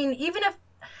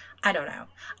know.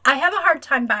 I have a hard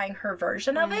time buying her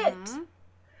version of it.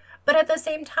 But at the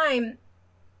same time,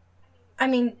 I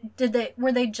mean,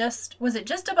 was it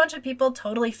just a bunch of people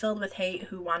totally filled with hate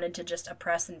who wanted to just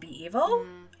oppress and be evil?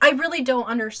 I really don't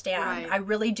understand. Right. I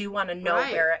really do want to know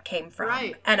where it came from.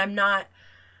 Right. And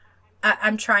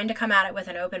I'm trying to come at it with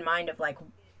an open mind of like,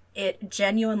 it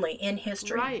genuinely in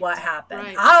history what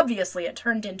happened. Obviously it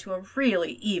turned into a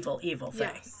really evil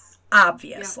thing.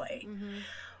 Obviously.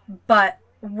 But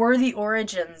were the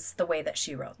origins the way that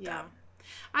she wrote them?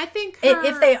 I think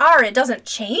if they are, it doesn't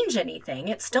change anything.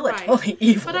 It's still a totally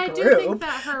evil group. But I do think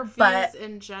that her views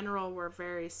in general were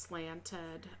very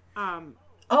slanted.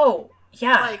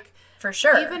 Like, for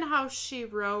sure. Even how she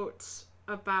wrote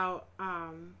about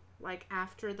like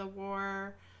after the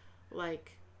war,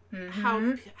 like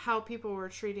how people were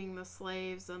treating the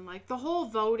slaves and like the whole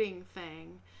voting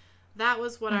thing. That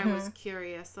was what I was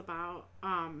curious about.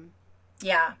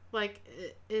 Like,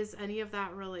 is any of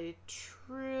that really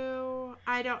true?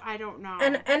 I don't know.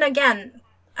 And again,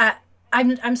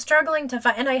 I'm struggling to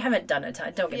find, and I haven't done a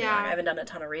ton. Don't get me wrong, I haven't done a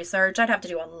ton of research. I'd have to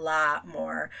do a lot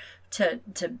more to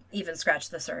even scratch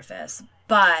the surface.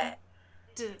 But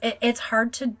it's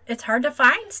hard to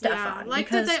find stuff on. Like,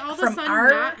 because did they all of a sudden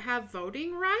not have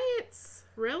voting rights?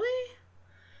 Really?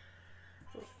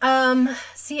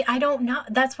 See, I don't know.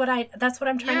 That's what I'm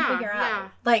trying to figure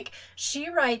out. Like, she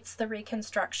writes the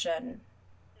Reconstruction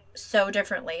so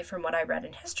differently from what I read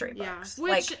in history books.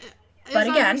 But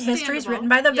again, history is written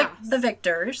by the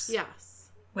victors. Yes.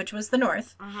 Which was the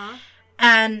North.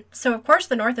 And so, of course,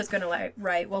 the North is going to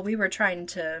write, well, we were trying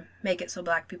to make it so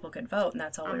black people could vote, and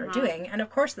that's all we were doing. And, of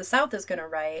course, the South is going to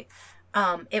write,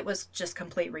 it was just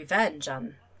complete revenge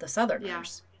on the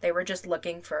Southerners. They were just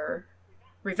looking for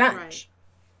revenge.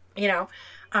 You know,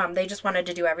 they just wanted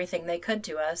to do everything they could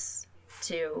to us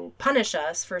to punish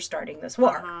us for starting this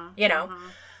war, you know.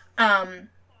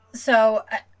 So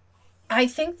I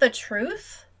think the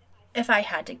truth if I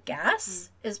had to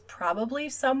guess, is probably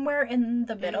somewhere in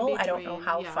the middle. I don't know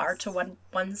how far to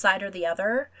one side or the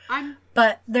other.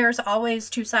 But there's always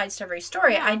two sides to every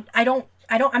story. Yeah.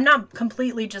 I'm not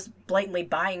completely just blatantly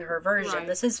buying her version. Right.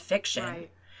 This is fiction.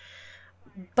 Right.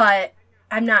 But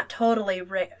I'm not totally,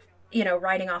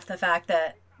 writing off the fact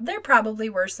that there probably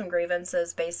were some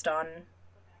grievances based on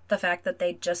the fact that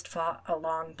they just fought a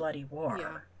long, bloody war.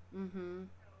 Yeah. Mm-hmm.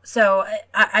 So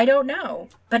I don't know,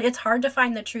 but it's hard to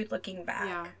find the truth looking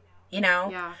back,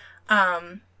 Yeah.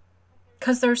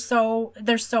 Because there's so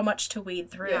much to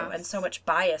weed through and so much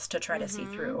bias to try to see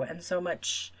through and so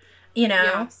much,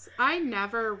 Yes, I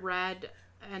never read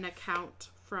an account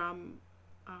from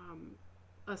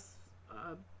a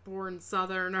born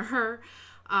Southerner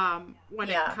when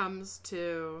it comes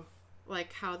to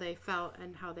like how they felt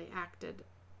and how they acted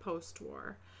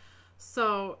post-war.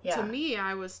 So to me,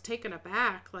 I was taken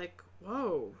aback, like,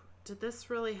 whoa, did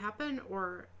this really happen?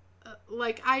 Or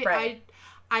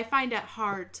I find it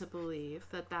hard to believe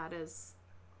that is,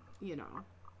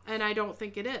 and I don't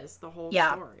think it is the whole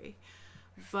story.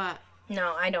 But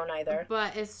no, I don't either.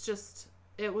 But it's just,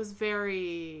 it was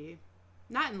very,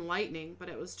 not enlightening, but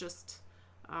it was just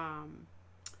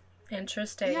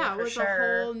interesting. Yeah, it was a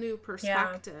whole new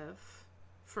perspective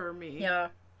for me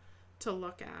to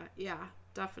look at. Yeah.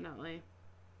 Definitely.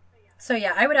 So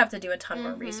I would have to do a ton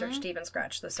more research to even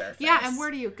scratch the surface. Yeah, and where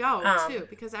do you go too?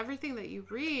 Because everything that you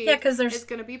read is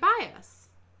going to be biased.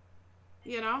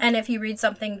 And if you read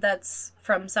something that's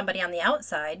from somebody on the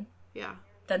outside,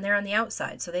 then they're on the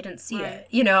outside, so they didn't see it.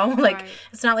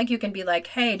 It's not like you can be like,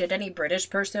 hey, did any British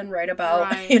person write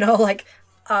about,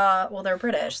 well, they're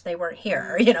British, they weren't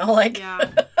here,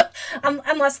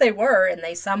 unless they were and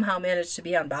they somehow managed to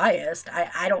be unbiased.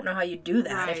 I don't know how you'd do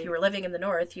that. If you were living in the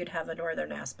North, you'd have a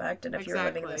Northern aspect, and if you were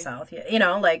living in the South,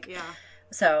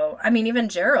 so, I mean, even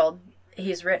Gerald,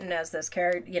 he's written as this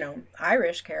character,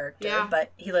 Irish character,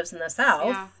 but he lives in the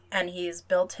South, and he's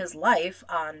built his life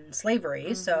on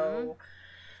slavery, so,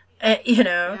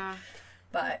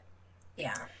 but,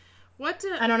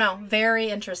 I don't know. Very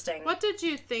interesting. What did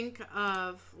you think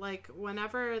of, like,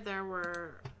 whenever there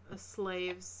were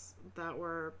slaves that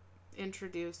were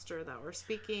introduced or that were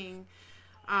speaking?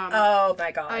 Oh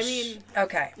my gosh. I mean,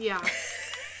 okay. Yeah.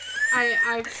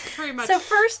 I pretty much. So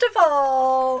first of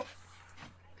all,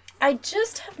 I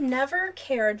just have never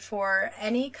cared for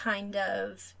any kind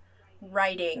of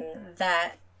writing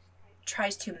that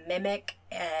tries to mimic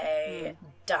a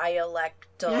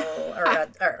dialectal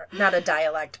or not a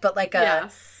dialect, but like a.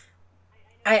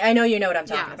 I know you know what I'm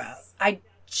talking about. I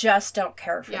just don't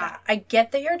care for that. I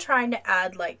get that you're trying to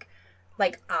add like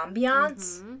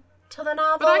ambiance to the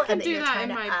novel, but I can do that in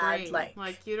my brain.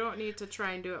 Like you don't need to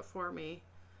try and do it for me.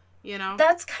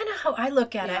 That's kind of how I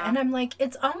look at it, and I'm like,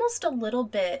 it's almost a little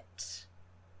bit.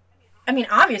 I mean,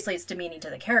 obviously it's demeaning to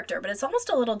the character, but it's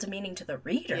almost a little demeaning to the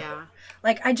reader. Yeah.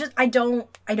 Like I don't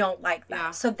like that.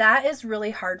 Yeah. So that is really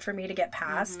hard for me to get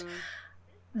past.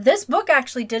 This book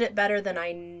actually did it better than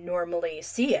I normally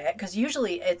see it, because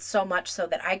usually it's so much so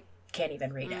that I can't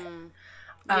even read it.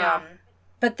 Yeah.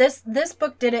 But this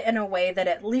book did it in a way that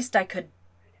at least I could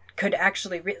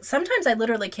actually read. Sometimes I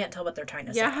literally can't tell what they're trying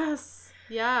to say.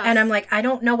 Yes. And I'm like, I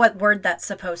don't know what word that's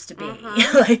supposed to be.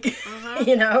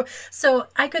 So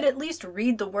I could at least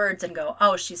read the words and go,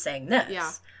 oh, she's saying this.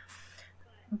 Yeah.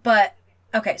 But,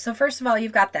 okay, so first of all,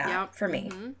 you've got that for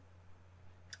me.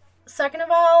 Second of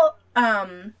all,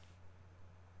 I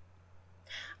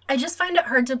just find it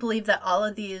hard to believe that all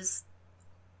of these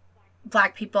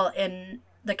Black people in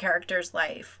the character's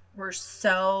life were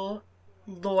so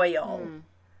loyal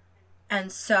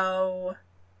and so...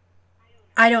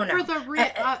 I don't know.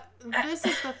 This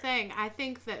is the thing. I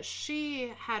think that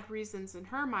she had reasons in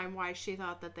her mind why she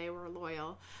thought that they were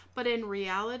loyal. But in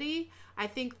reality, I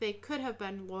think they could have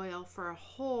been loyal for a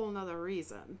whole nother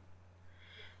reason.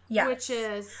 Yes. Which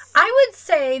is... I would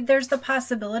say there's the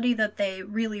possibility that they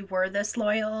really were this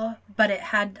loyal, but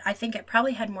I think it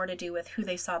probably had more to do with who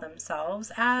they saw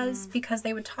themselves as, because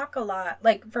they would talk a lot.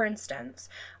 Like, for instance,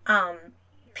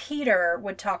 Peter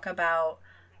would talk about...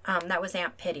 that was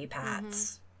Aunt Pitty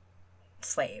Pat's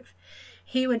slave.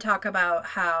 He would talk about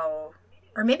how,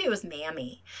 or maybe it was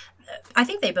Mammy. I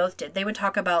think they both did. They would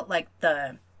talk about like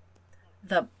the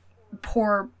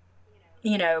poor,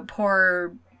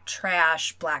 poor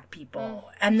trash Black people.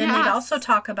 And then they'd also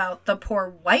talk about the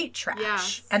poor white trash.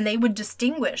 Yes. And they would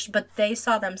distinguish, but they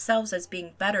saw themselves as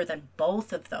being better than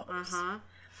both of those.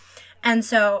 And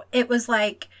so it was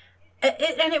like,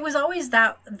 and it was always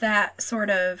that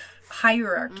sort of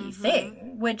hierarchy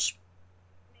thing, which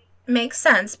makes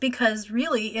sense because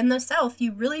really in the South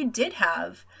you really did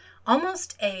have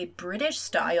almost a British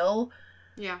style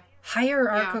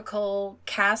hierarchical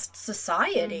caste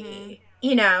society.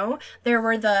 There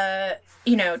were the,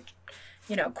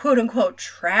 quote unquote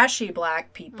trashy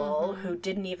black people who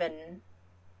didn't even,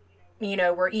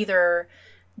 were either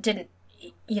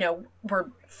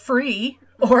were free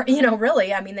or,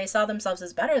 really, I mean, they saw themselves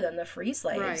as better than the free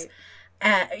slaves.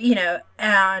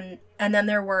 Right. And then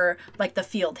there were like the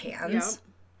field hands. Yep.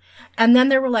 And then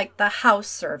there were like the house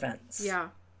servants. Yeah.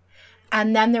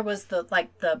 And then there was the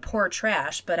poor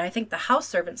trash, but I think the house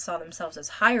servants saw themselves as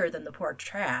higher than the poor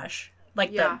trash,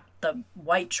 like the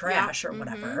white trash or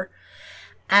whatever.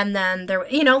 And then there,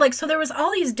 so there was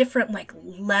all these different like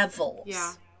levels.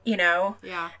 Yeah.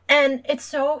 Yeah. And it's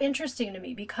so interesting to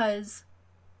me because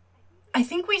I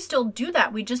think we still do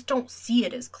that. We just don't see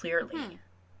it as clearly.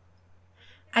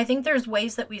 I think there's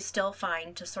ways that we still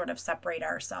find to sort of separate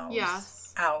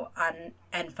ourselves out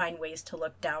and find ways to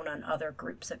look down on other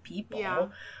groups of people. Yeah.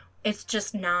 It's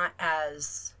just not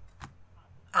as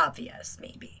obvious,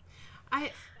 maybe.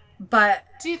 But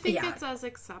do you think it's as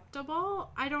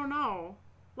acceptable? I don't know.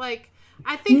 Like,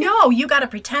 I think you got to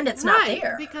pretend it's not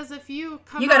there. Because if you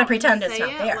come you got to pretend it's not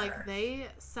there. Like they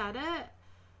said it,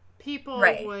 people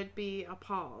would be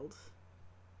appalled.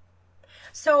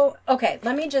 So, okay,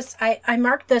 let me just, I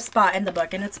marked this spot in the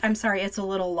book, and I'm sorry, it's a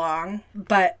little long,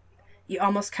 but you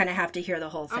almost kind of have to hear the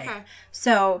whole thing. Okay.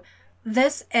 So,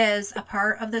 this is a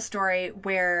part of the story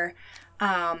where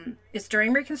it's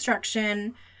during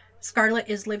Reconstruction. Scarlett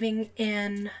is living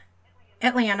in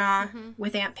Atlanta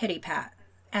with Aunt Pitty Pat.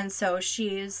 And so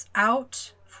she's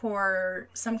out for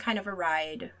some kind of a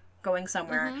ride going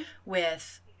somewhere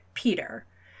with Peter.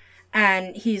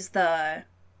 And he's the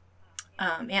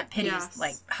Aunt Pitty's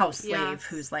like house slave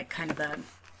who's like kind of the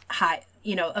high,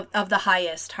 of the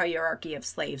highest hierarchy of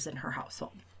slaves in her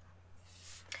household.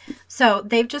 So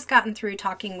they've just gotten through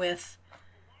talking with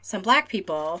some black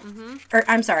people, or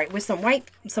I'm sorry, with some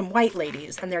white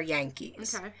ladies, and they're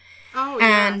Yankees. Okay. Oh,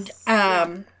 and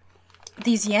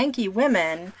these Yankee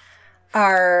women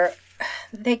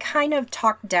they kind of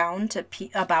talk down to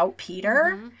about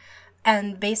Peter,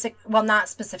 and not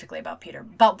specifically about Peter,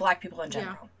 about black people in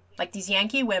general. Yeah. Like, these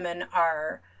Yankee women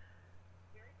are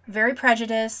very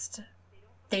prejudiced.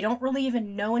 They don't really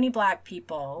even know any black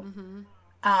people,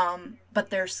 but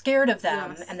they're scared of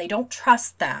them, and they don't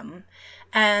trust them.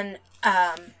 And,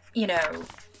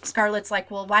 Scarlett's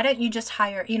like, well, why don't you just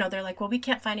hire, they're like, well, we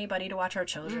can't find anybody to watch our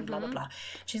children, blah, blah, blah.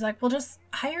 She's like, well, just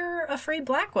hire a free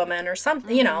black woman or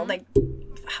something, like,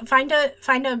 find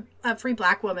a free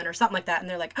black woman or something like that. And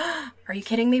they're like, oh, are you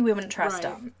kidding me? We wouldn't trust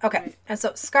them. Okay. Right. And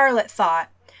so Scarlett thought,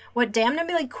 what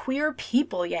damnably queer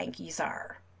people Yankees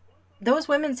are. Those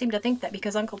women seem to think that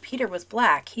because Uncle Peter was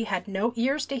black, he had no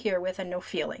ears to hear with and no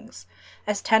feelings,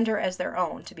 as tender as their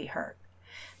own, to be hurt.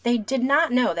 They did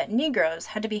not know that Negroes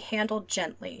had to be handled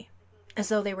gently, as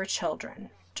though they were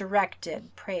children,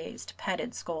 directed, praised,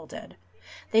 petted, scolded.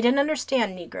 They didn't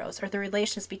understand Negroes or the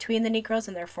relations between the Negroes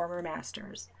and their former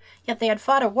masters, yet they had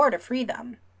fought a war to free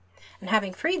them. And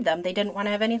having freed them, they didn't want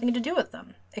to have anything to do with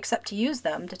them, except to use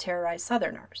them to terrorize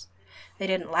Southerners. They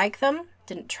didn't like them,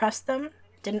 didn't trust them,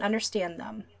 didn't understand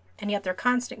them, and yet their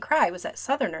constant cry was that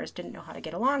Southerners didn't know how to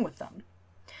get along with them.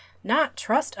 Not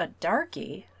trust a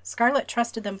darky. Scarlett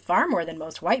trusted them far more than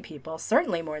most white people,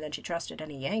 certainly more than she trusted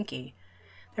any Yankee.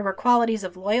 There were qualities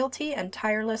of loyalty and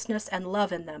tirelessness and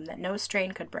love in them that no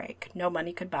strain could break, no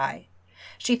money could buy.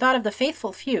 She thought of the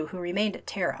faithful few who remained at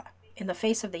Tara, in the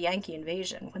face of the Yankee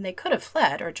invasion, when they could have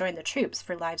fled or joined the troops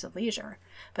for lives of leisure,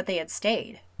 but they had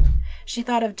stayed. She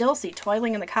thought of Dilsey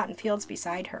toiling in the cotton fields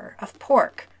beside her, of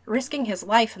Pork, risking his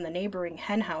life in the neighboring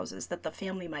hen houses that the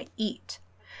family might eat,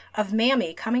 of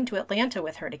Mammy coming to Atlanta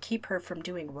with her to keep her from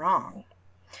doing wrong.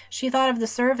 She thought of the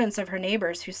servants of her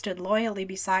neighbors who stood loyally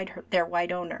beside their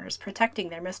white owners, protecting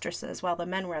their mistresses while the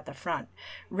men were at the front,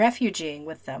 refuging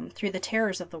with them through the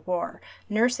terrors of the war,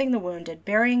 nursing the wounded,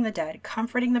 burying the dead,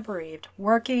 comforting the bereaved,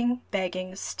 working,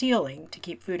 begging, stealing to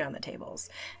keep food on the tables.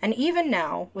 And even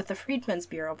now, with the Freedmen's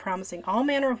Bureau promising all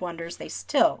manner of wonders, they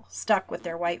still stuck with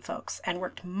their white folks and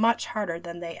worked much harder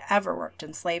than they ever worked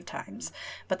in slave times.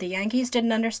 But the Yankees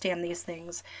didn't understand these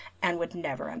things and would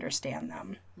never understand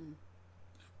them.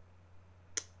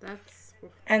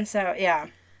 And so, yeah.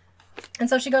 And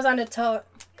so she goes on to tell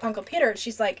Uncle Peter,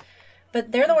 she's like,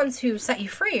 but they're the ones who set you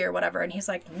free or whatever. And he's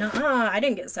like, nuh-uh, I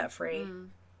didn't get set free.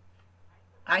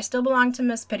 I still belong to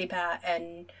Miss Pitty Pat,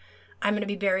 and I'm going to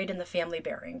be buried in the family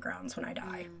burying grounds when I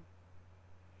die.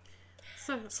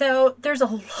 So there's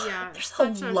a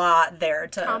lot there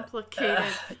to... Complicated.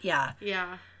 Yeah.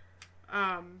 Yeah.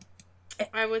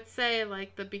 I would say,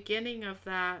 like, the beginning of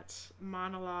that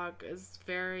monologue is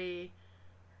very...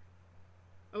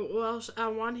 Well,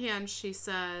 on one hand, she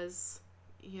says,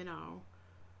 you know...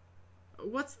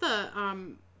 What's the...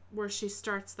 where she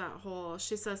starts that whole...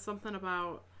 She says something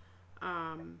about...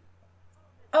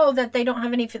 that they don't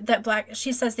have any... That black...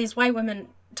 She says these white women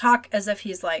talk as if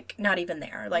he's, like, not even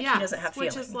there. Like, he doesn't have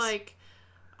feelings. Which is like...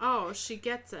 Oh, she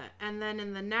gets it. And then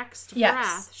in the next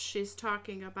breath, she's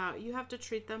talking about, you have to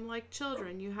treat them like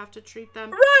children. You have to treat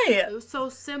them so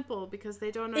simple because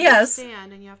they don't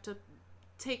understand. And you have to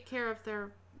take care of their,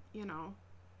 you know...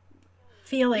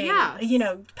 feeling, you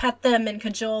know, pet them and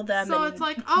cajole them. So and it's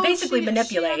like, basically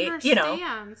manipulate, you know.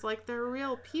 Like, they're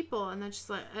real people. And then she's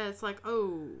like, it's like,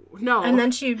 oh, no. And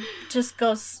then she just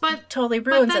goes, totally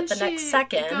ruins it the next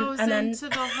second. Goes and then into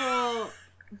the whole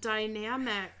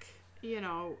dynamic... You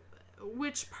know,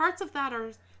 which parts of that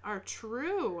are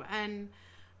true, and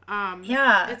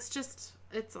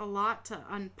it's a lot to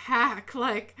unpack.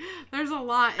 Like, there's a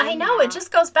lot. I know it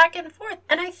just goes back and forth,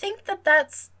 and I think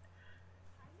that's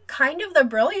kind of the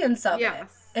brilliance of it.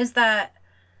 Is that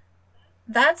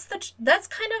that's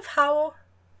kind of how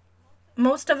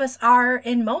most of us are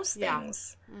in most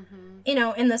things. Mm-hmm. You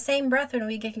know, in the same breath, when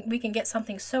we can get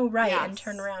something so right and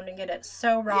turn around and get it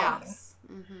so wrong. Yes.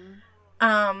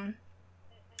 Mm-hmm.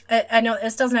 I know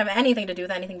this doesn't have anything to do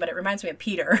with anything, but it reminds me of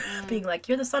Peter being like,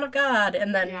 "You're the Son of God,"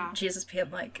 and then Jesus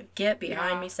being like, "Get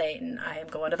behind me, Satan! I am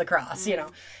going to the cross." You know.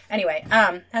 Anyway,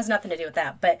 has nothing to do with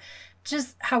that, but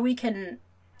just how we can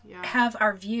have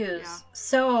our views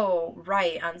so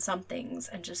right on some things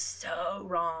and just so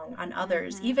wrong on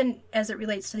others, even as it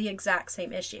relates to the exact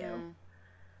same issue.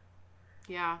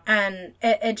 Yeah. And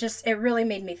it really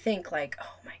made me think, like,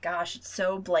 oh my gosh, it's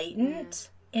so blatant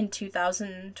in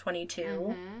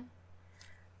 2022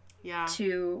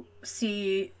 to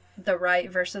see the right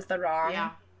versus the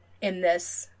wrong in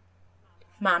this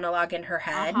monologue in her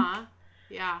head.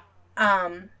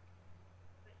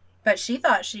 But she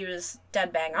thought she was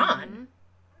dead bang on.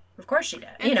 Of course she did.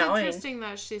 It's interesting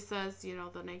that she says, you know,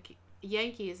 the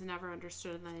Yankees never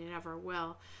understood and they never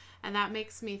will. And that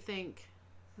makes me think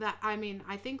that, I mean,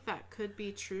 I think that could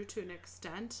be true to an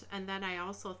extent. And then I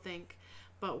also think,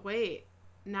 but wait,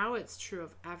 now it's true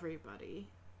of everybody.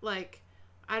 Like,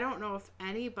 I don't know if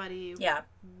anybody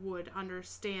would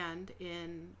understand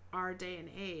in our day and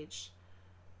age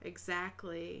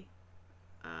exactly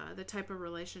the type of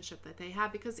relationship that they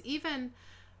have. Because even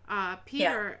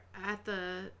Peter at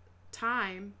the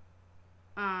time,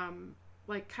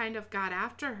 like, kind of got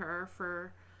after her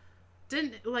for...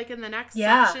 Didn't, like, in the next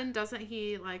section, doesn't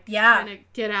he, like, kind of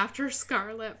get after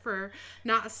Scarlett for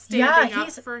not standing up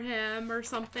for him or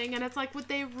something? And it's like, would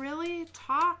they really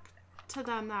talk to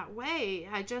them that way?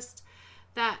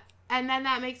 And then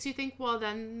that makes you think, well,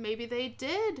 then maybe they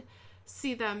did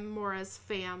see them more as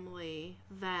family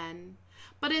then.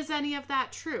 But is any of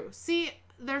that true? See,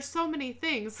 there's so many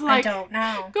things, like, I don't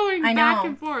know. Going back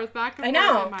and forth in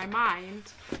my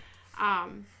mind.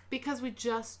 Because we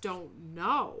just don't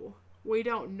know. We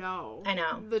don't know. I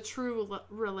know. The true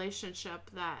relationship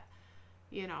that,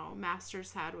 you know,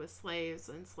 masters had with slaves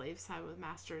and slaves had with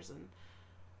masters. And,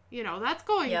 you know, that's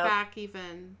going back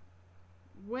even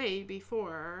way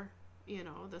before, you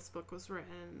know, this book was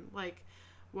written. Like,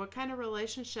 what kind of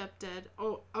relationship did...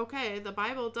 Oh, okay, the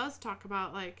Bible does talk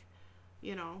about, like,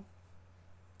 you know,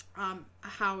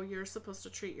 how you're supposed to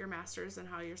treat your masters and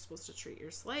how you're supposed to treat your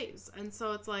slaves. And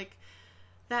so it's like...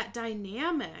 That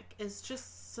dynamic is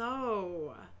just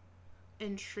so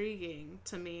intriguing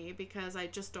to me because I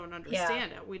just don't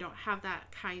understand it. We don't have that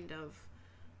kind of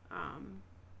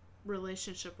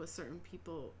relationship with certain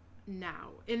people now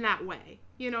in that way.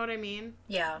 You know what I mean?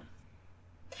 Yeah.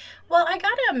 Well, I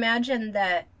gotta imagine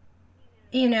that,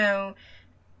 you know,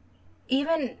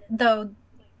 even though,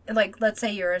 like, let's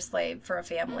say you're a slave for a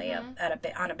family on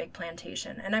a big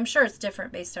plantation, and I'm sure it's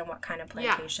different based on what kind of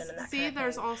plantation and that kind of thing. See,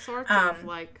 there's all sorts of,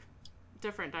 like,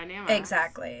 different dynamics.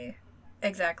 Exactly.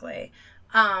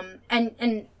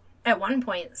 And at one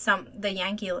point, the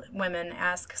Yankee women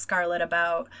ask Scarlett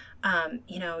about,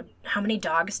 you know, how many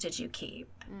dogs did you keep?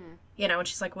 You know, and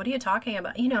she's like, what are you talking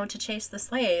about? You know, to chase the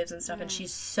slaves and stuff. And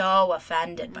she's so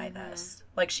offended by this.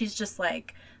 Like, she's just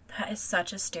like, that is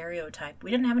such a stereotype.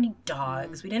 We didn't have any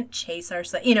dogs. We didn't chase our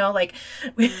slaves. You know, like,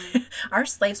 our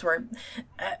slaves were,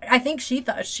 I think she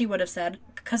thought she would have said,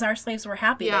 because our slaves were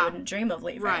happy. They wouldn't dream of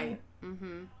leaving. Right.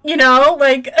 Mm-hmm. You know,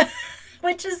 like,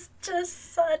 which is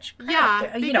just such crap. Yeah,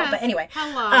 because, you know, but anyway.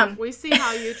 Hello, we see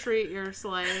how you treat your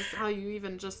slaves, how you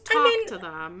even just talk to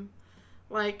them.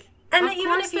 Like, and of even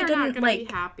course if you they're didn't, not gonna like,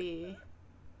 be happy.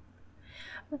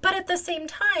 But at the same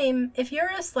time, if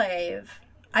you're a slave,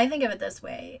 I think of it this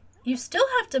way. You still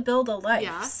have to build a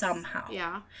life somehow.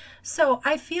 Yeah. So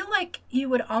I feel like you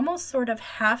would almost sort of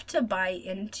have to buy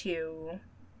into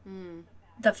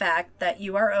the fact that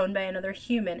you are owned by another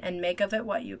human and make of it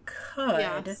what you could.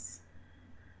 Yes.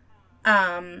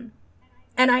 And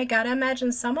I gotta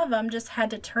imagine some of them just had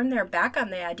to turn their back on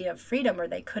the idea of freedom, or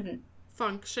they couldn't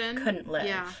couldn't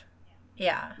live.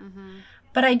 Yeah. Mm-hmm.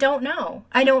 But I don't know.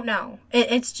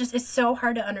 It's so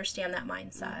hard to understand that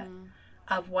mindset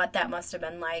of what that must have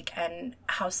been like, and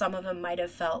how some of them might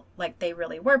have felt like they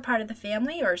really were part of the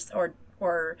family,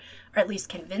 or at least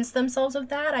convince themselves of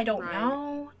that. I don't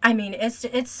know. I mean,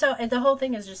 it's so, the whole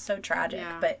thing is just so tragic.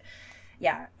 Yeah. But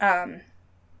yeah,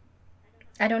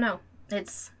 I don't know.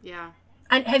 It's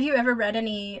have you ever read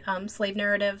any slave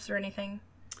narratives or anything?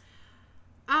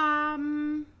 I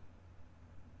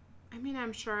mean,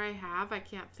 I'm sure I have. I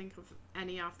can't think of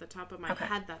any off the top of my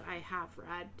head that I have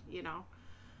read, you know.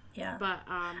 Yeah. But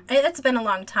it's been a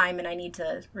long time, and I need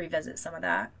to revisit some of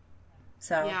that.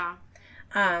 So yeah.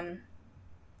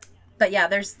 But yeah,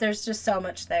 there's just so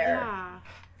much there. Yeah.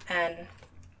 And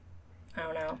I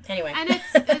don't know. Anyway. And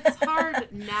it's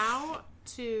hard now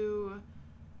to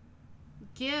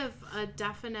give a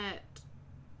definite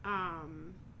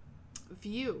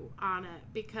view on it,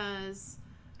 because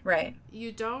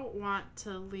you don't want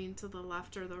to lean to the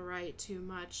left or the right too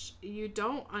much. You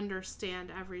don't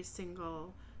understand every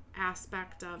single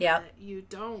aspect of it.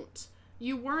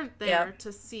 You weren't there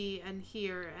to see and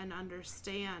hear and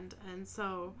understand. And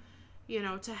so, you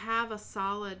know, to have a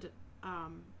solid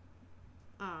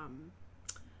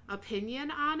opinion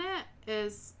on it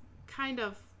is kind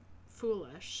of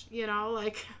foolish, you know,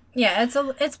 like. Yeah,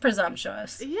 it's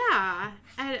presumptuous. Yeah.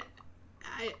 And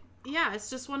it's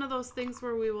just one of those things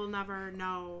where we will never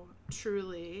know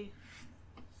truly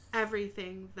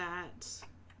everything that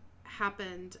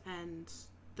happened and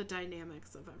the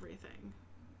dynamics of everything.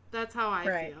 That's how I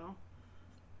feel.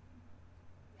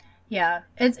 Yeah,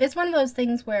 it's one of those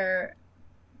things where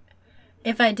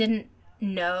if I didn't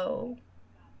know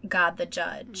God the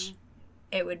judge,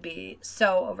 it would be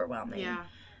so overwhelming. Yeah.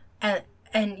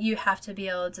 And you have to be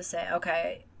able to say,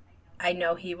 okay, I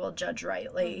know he will judge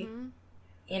rightly. Mm-hmm.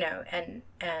 You know,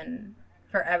 and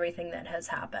for everything that has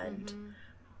happened,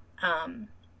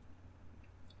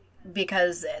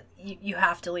 because you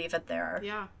have to leave it there.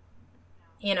 Yeah.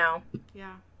 You know.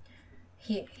 Yeah.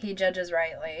 He judges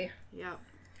rightly. Yeah.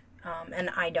 And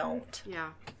I don't.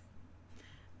 Yeah.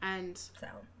 And so,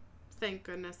 thank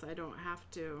goodness I don't have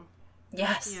to.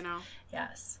 Yes. You know.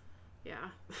 Yes. Yeah.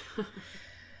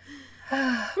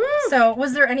 So,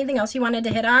 was there anything else you wanted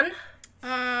to hit on?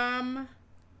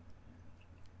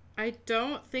 I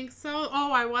don't think so.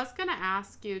 Oh, I was going to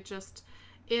ask you, just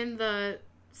in the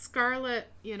Scarlet,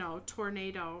 you know,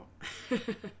 tornado,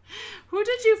 who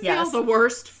did you feel the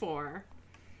worst for?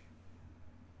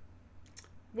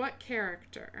 What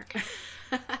character?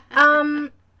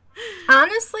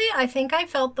 Honestly, I think I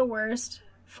felt the worst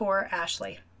for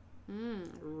Ashley.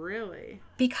 Really?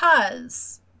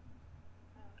 Because,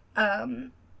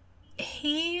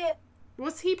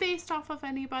 Was he based off of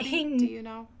anybody? Do you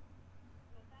know?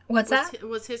 What's that?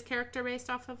 Was his character based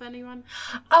off of anyone?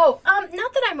 Oh,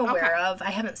 not that I'm aware of.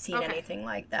 I haven't seen anything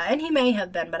like that. And he may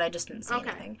have been, but I just didn't see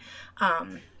anything.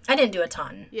 I didn't do a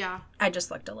ton. Yeah. I just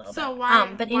looked a little bit. So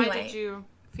why did you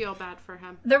feel bad for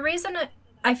him? The reason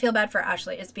I feel bad for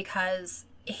Ashley is because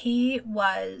he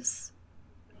was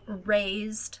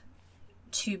raised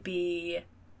to be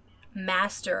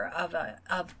master of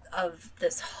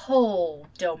this whole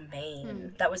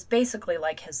domain that was basically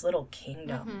like his little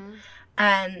kingdom.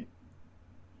 And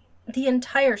the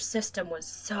entire system was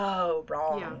so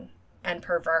wrong and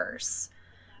perverse.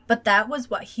 But that was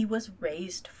what he was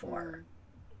raised for.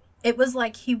 It was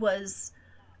like he was,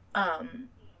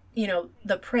 you know,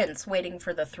 the prince waiting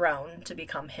for the throne to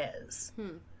become his.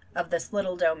 Of this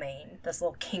little domain, this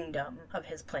little kingdom of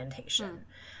his plantation.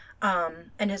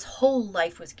 And his whole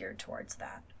life was geared towards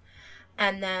that.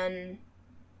 And then,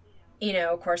 you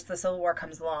know, of course, the Civil War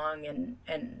comes along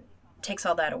and takes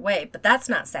all that away. But that's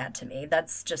not sad to me.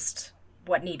 That's just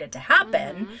what needed to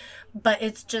happen. But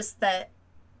it's just that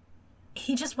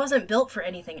he just wasn't built for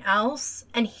anything else,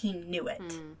 and he knew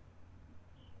it.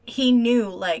 He knew,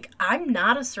 like, I'm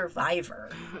not a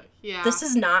survivor. This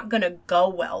is not going to go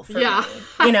well for me,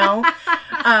 you know?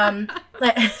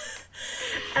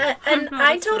 And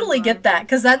I totally get that,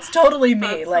 because that's totally me.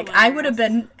 That's like, hilarious. I would have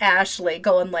been Ashley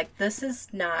going like, this is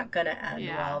not going to end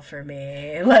well for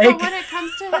me. Like, but when it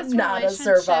comes to his not a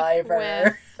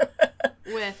survivor.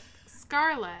 with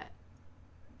Scarlet,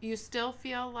 you still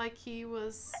feel like he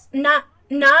was... No,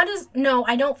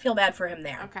 I don't feel bad for him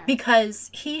there. Okay.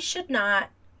 Because he should not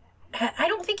I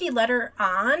don't think he led her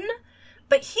on,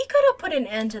 but he could have put an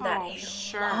end to that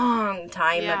long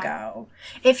time ago.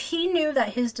 If he knew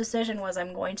that his decision was,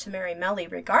 I'm going to marry Melly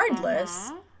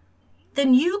regardless,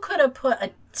 then you could have put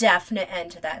a definite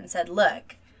end to that and said,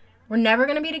 look, we're never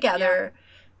going to be together.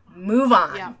 Move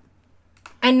on. Yeah.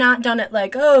 And not done it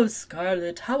like, oh,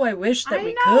 Scarlett, how I wish that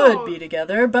we could be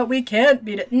together, but we can't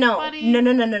be No. Buddy,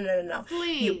 no.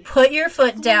 Please. You put your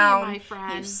foot down. My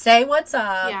friend. You say what's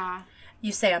up. Yeah.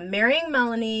 You say, I'm marrying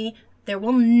Melanie. There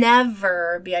will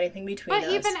never be anything between us.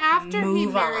 But even after he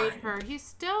married her, he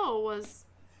still was,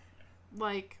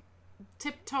 like,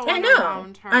 tiptoeing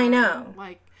around her. I know.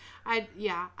 Like, I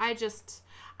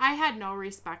had no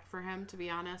respect for him, to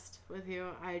be honest with you.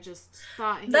 I just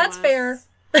thought he That's fair.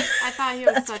 I thought he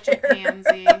was such a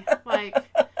pansy. Like,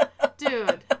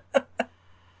 dude,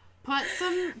 put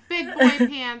some big boy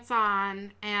pants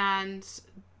on and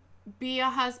be a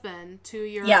husband to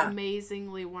your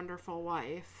amazingly wonderful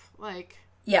wife. Like,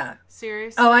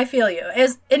 seriously? Oh, I feel you.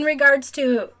 As in regards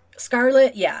to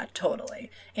Scarlett, yeah,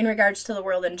 totally. In regards to the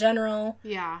world in general,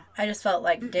 I just felt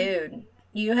like, dude,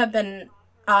 you have been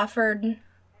offered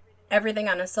everything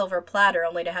on a silver platter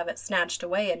only to have it snatched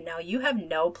away, and now you have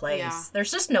no place. Yeah.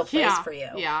 There's just no place for you.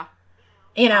 Yeah.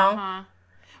 You know?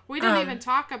 We didn't even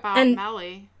talk about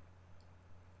Melly.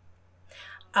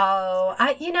 Oh,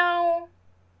 I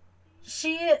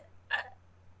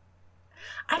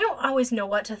don't always know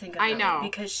what to think of Melly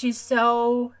because she's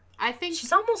so... I think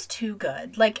she's almost too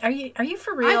good. Like, are you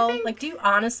for real? Like, do you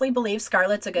honestly believe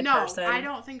Scarlett's a good person? No, I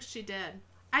don't think she did.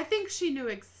 I think she knew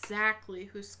exactly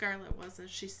who Scarlett was, and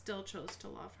she still chose to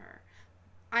love her.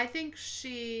 I don't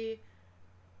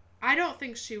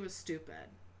think she was stupid.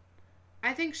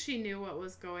 I think she knew what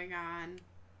was going on,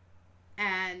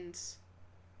 and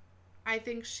I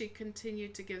think she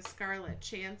continued to give Scarlett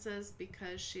chances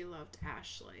because she loved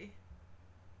Ashley.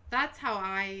 That's how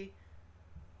I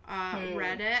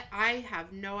read it. I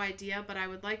have no idea, but I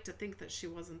would like to think that she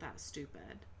wasn't that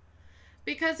stupid.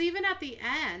 Because even at the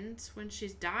end, when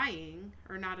she's dying,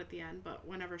 or not at the end, but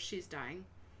whenever she's dying,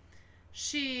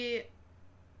 she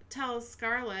tells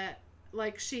Scarlett,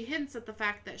 like, she hints at the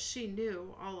fact that she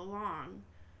knew all along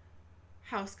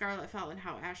how Scarlett felt and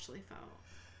how Ashley felt.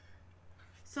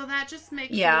 So that just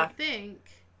makes me think,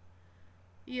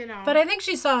 you know. But I think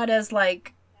she saw it as,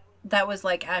 like, that was,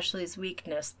 like, Ashley's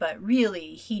weakness, but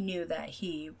really, he knew that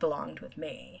he belonged with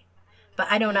me. But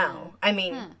I don't know. I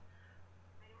mean...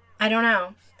 I don't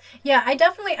know. Yeah,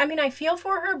 I feel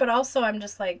for her, but also I'm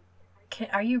just like,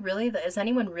 are you really, is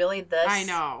anyone really this I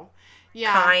know.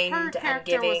 Kind and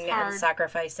giving and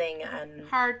sacrificing and...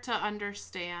 Hard to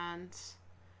understand,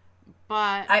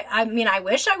 but... I mean, I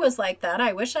wish I was like that.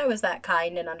 I wish I was that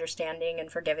kind and understanding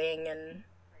and forgiving and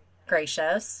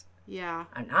gracious. Yeah.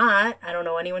 I'm not. I don't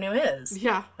know anyone who is.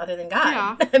 Yeah. Other than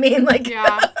God. Yeah. I mean, like...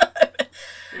 Yeah.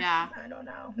 Yeah. I don't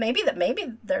know. Maybe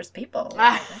there's people.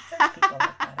 I think there's people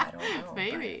like that. I don't know.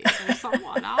 Maybe there's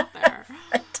someone out there.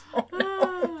 I don't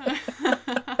know.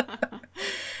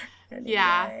 Anyway.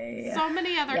 Yeah. So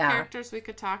many other characters we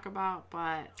could talk about,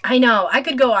 but I know. I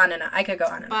could go on and on.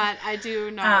 But I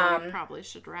do know we probably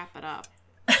should wrap it up.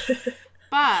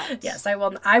 But yes, I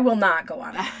will not go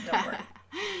on and on. Don't worry.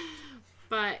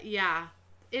 But yeah,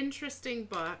 interesting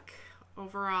book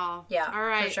overall. Yeah. All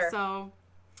right. For sure. So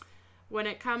when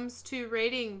it comes to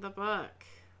rating the book,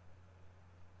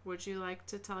 would you like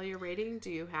to tell your rating? Do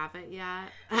you have it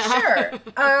yet? Sure.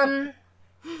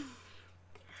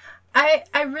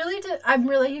 I've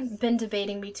really been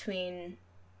debating between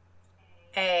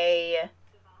a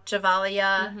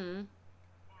Javalia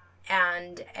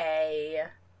and a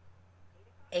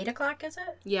 8 o'clock, is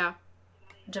it? Yeah.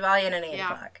 Javalia and an 8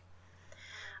 o'clock.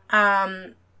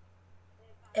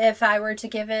 If I were to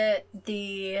give it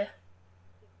the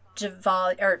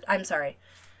Javalia, or I'm sorry,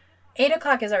 8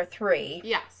 o'clock is our 3.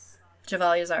 Yes.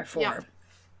 Javalia is our 4. Yeah.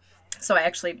 So I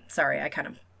actually,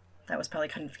 that was probably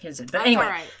confusing. But anyway. All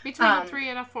right. Between a 3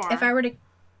 and a 4. If I were to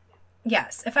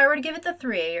give it the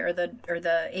 3 or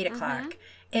the 8 o'clock,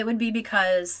 it would be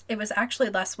because it was actually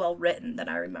less well written than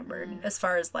I remembered as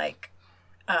far as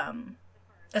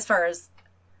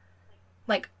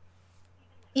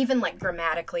even like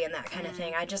grammatically and that kind of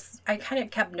thing. I kind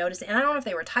of kept noticing, and I don't know if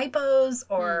they were typos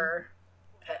or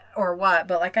what,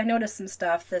 but like I noticed some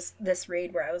stuff this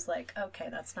read where I was like, okay,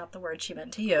 that's not the word she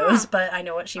meant to use, but I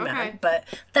know what she meant, but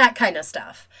that kind of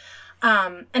stuff.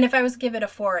 And if I was to give it a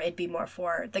 4, it'd be more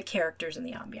for the characters and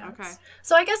the ambiance. Okay.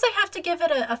 So I guess I have to give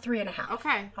it a 3.5.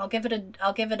 Okay. I'll give it a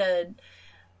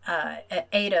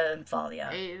Ada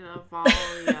Valia. Ada Valia.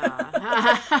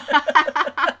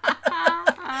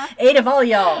 Ada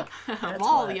Valia.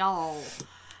 Valia.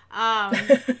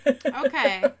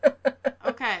 Okay.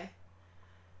 Okay.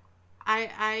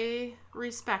 I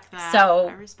respect that. So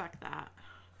I respect that.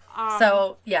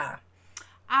 Yeah.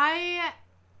 I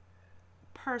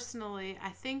personally, I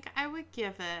think I would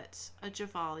give it a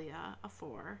Javalia, a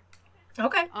 4.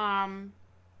 Okay.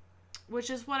 Which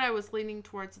is what I was leaning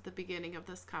towards at the beginning of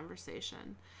this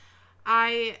conversation.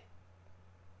 I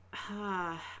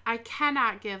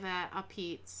cannot give it a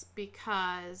Pete's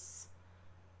because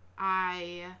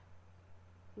I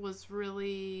was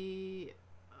really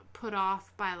put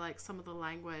off by like some of the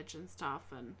language and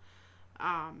stuff, and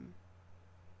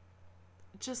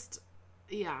just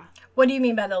yeah. What do you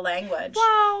mean by the language?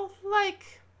 Well,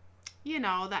 like, you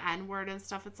know, the N-word and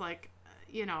stuff. It's like,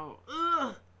 you know,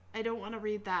 ugh, I don't want to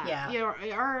read that. Yeah.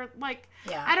 Or like,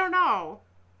 yeah. I don't know.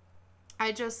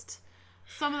 I just,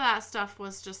 some of that stuff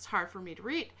was just hard for me to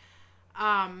read.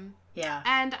 Yeah.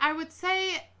 And I would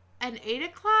say an 8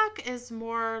 o'clock is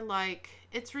more like,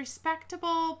 it's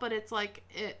respectable, but it's like,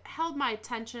 it held my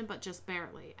attention, but just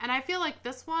barely. And I feel like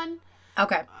this one,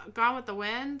 okay, Gone with the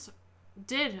Wind,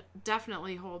 did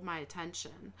definitely hold my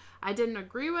attention. I didn't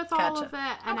agree with all of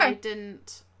it, and I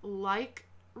didn't like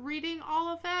reading all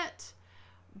of it,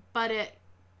 but it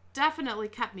definitely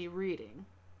kept me reading.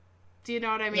 Do you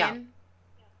know what I mean?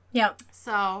 Yeah.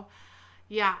 So,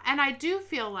 yeah, and I do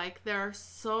feel like there are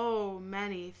so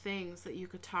many things that you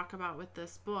could talk about with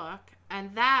this book,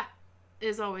 and that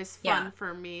is always fun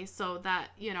for me, so that,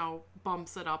 you know,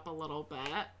 bumps it up a little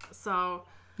bit. So,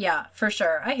 yeah, for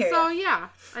sure. I hear you. So, yeah,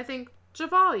 I think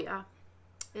Javalia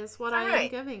is what I am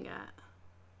giving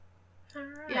it. All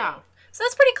right. Yeah. So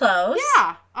that's pretty close.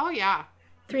 Yeah. Oh, yeah.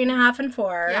 3.5 and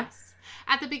 4. Yes.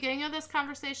 At the beginning of this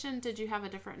conversation, did you have a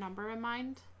different number in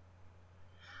mind?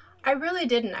 I really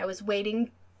didn't. I was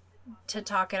waiting to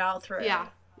talk it all through. Yeah.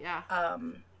 Yeah.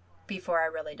 Before I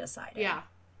really decided. Yeah.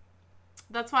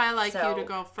 That's why I like you to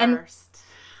go first.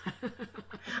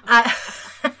 I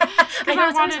know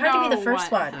it's always hard to be the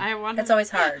first one. It's always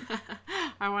hard.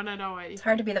 I want to know what you It's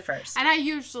hard to be the first. And I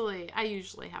usually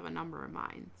have a number in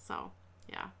mind. So,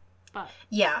 yeah. But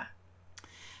yeah.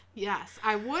 Yes,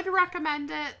 I would recommend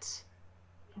it,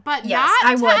 but yes,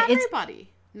 not to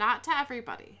everybody. Not to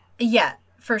everybody. Yeah,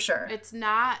 for sure. It's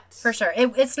not. For sure.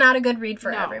 It's not a good read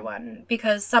for everyone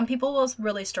because some people will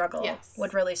really struggle. Yes.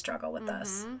 Would really struggle with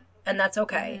this. And that's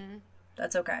okay. Mm-hmm.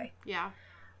 That's okay. Yeah.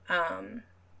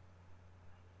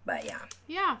 But yeah.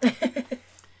 Yeah.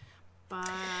 But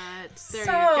there you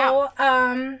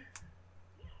go.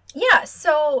 Yeah,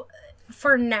 so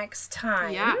for next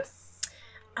time. Yes.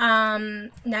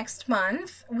 Next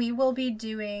month we will be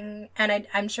doing, and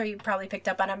I'm sure you probably picked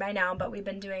up on it by now, but we've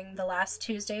been doing the last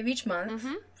Tuesday of each month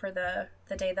for the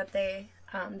day that they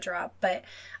drop. But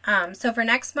so for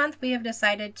next month we have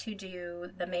decided to do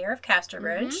The Mayor of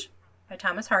Casterbridge by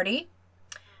Thomas Hardy.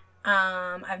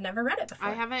 I've never read it before.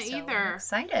 I haven't either. I'm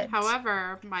excited.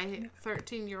 However, my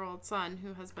 13-year-old son,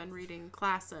 who has been reading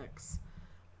classics,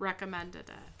 recommended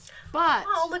it. But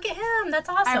oh, look at him! That's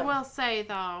awesome. I will say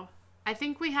though, I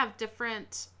think we have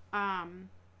different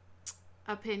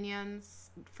opinions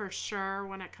for sure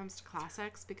when it comes to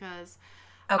classics because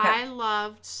I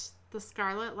loved The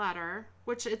Scarlet Letter,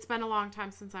 which it's been a long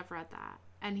time since I've read that,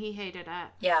 and he hated it.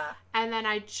 Yeah. And then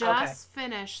I just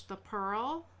finished The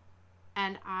Pearl,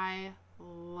 and I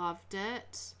loved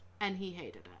it, and he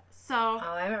hated it. So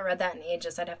I haven't read that in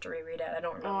ages. I'd have to reread it. I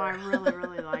don't remember. Oh, I really,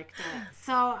 really liked it.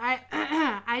 So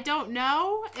I don't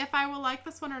know if I will like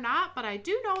this one or not, but I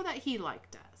do know that he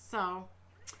liked it. So all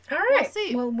right. We'll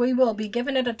see. Well, we will be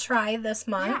giving it a try this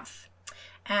month.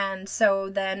 Yeah. And so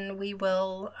then we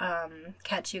will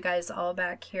catch you guys all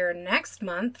back here next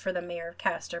month for The Mayor of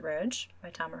Casterbridge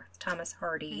by Thomas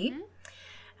Hardy.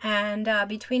 And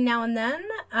between now and then,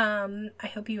 I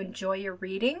hope you enjoy your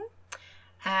reading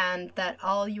and that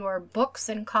all your books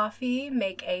and coffee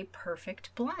make a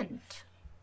perfect blend.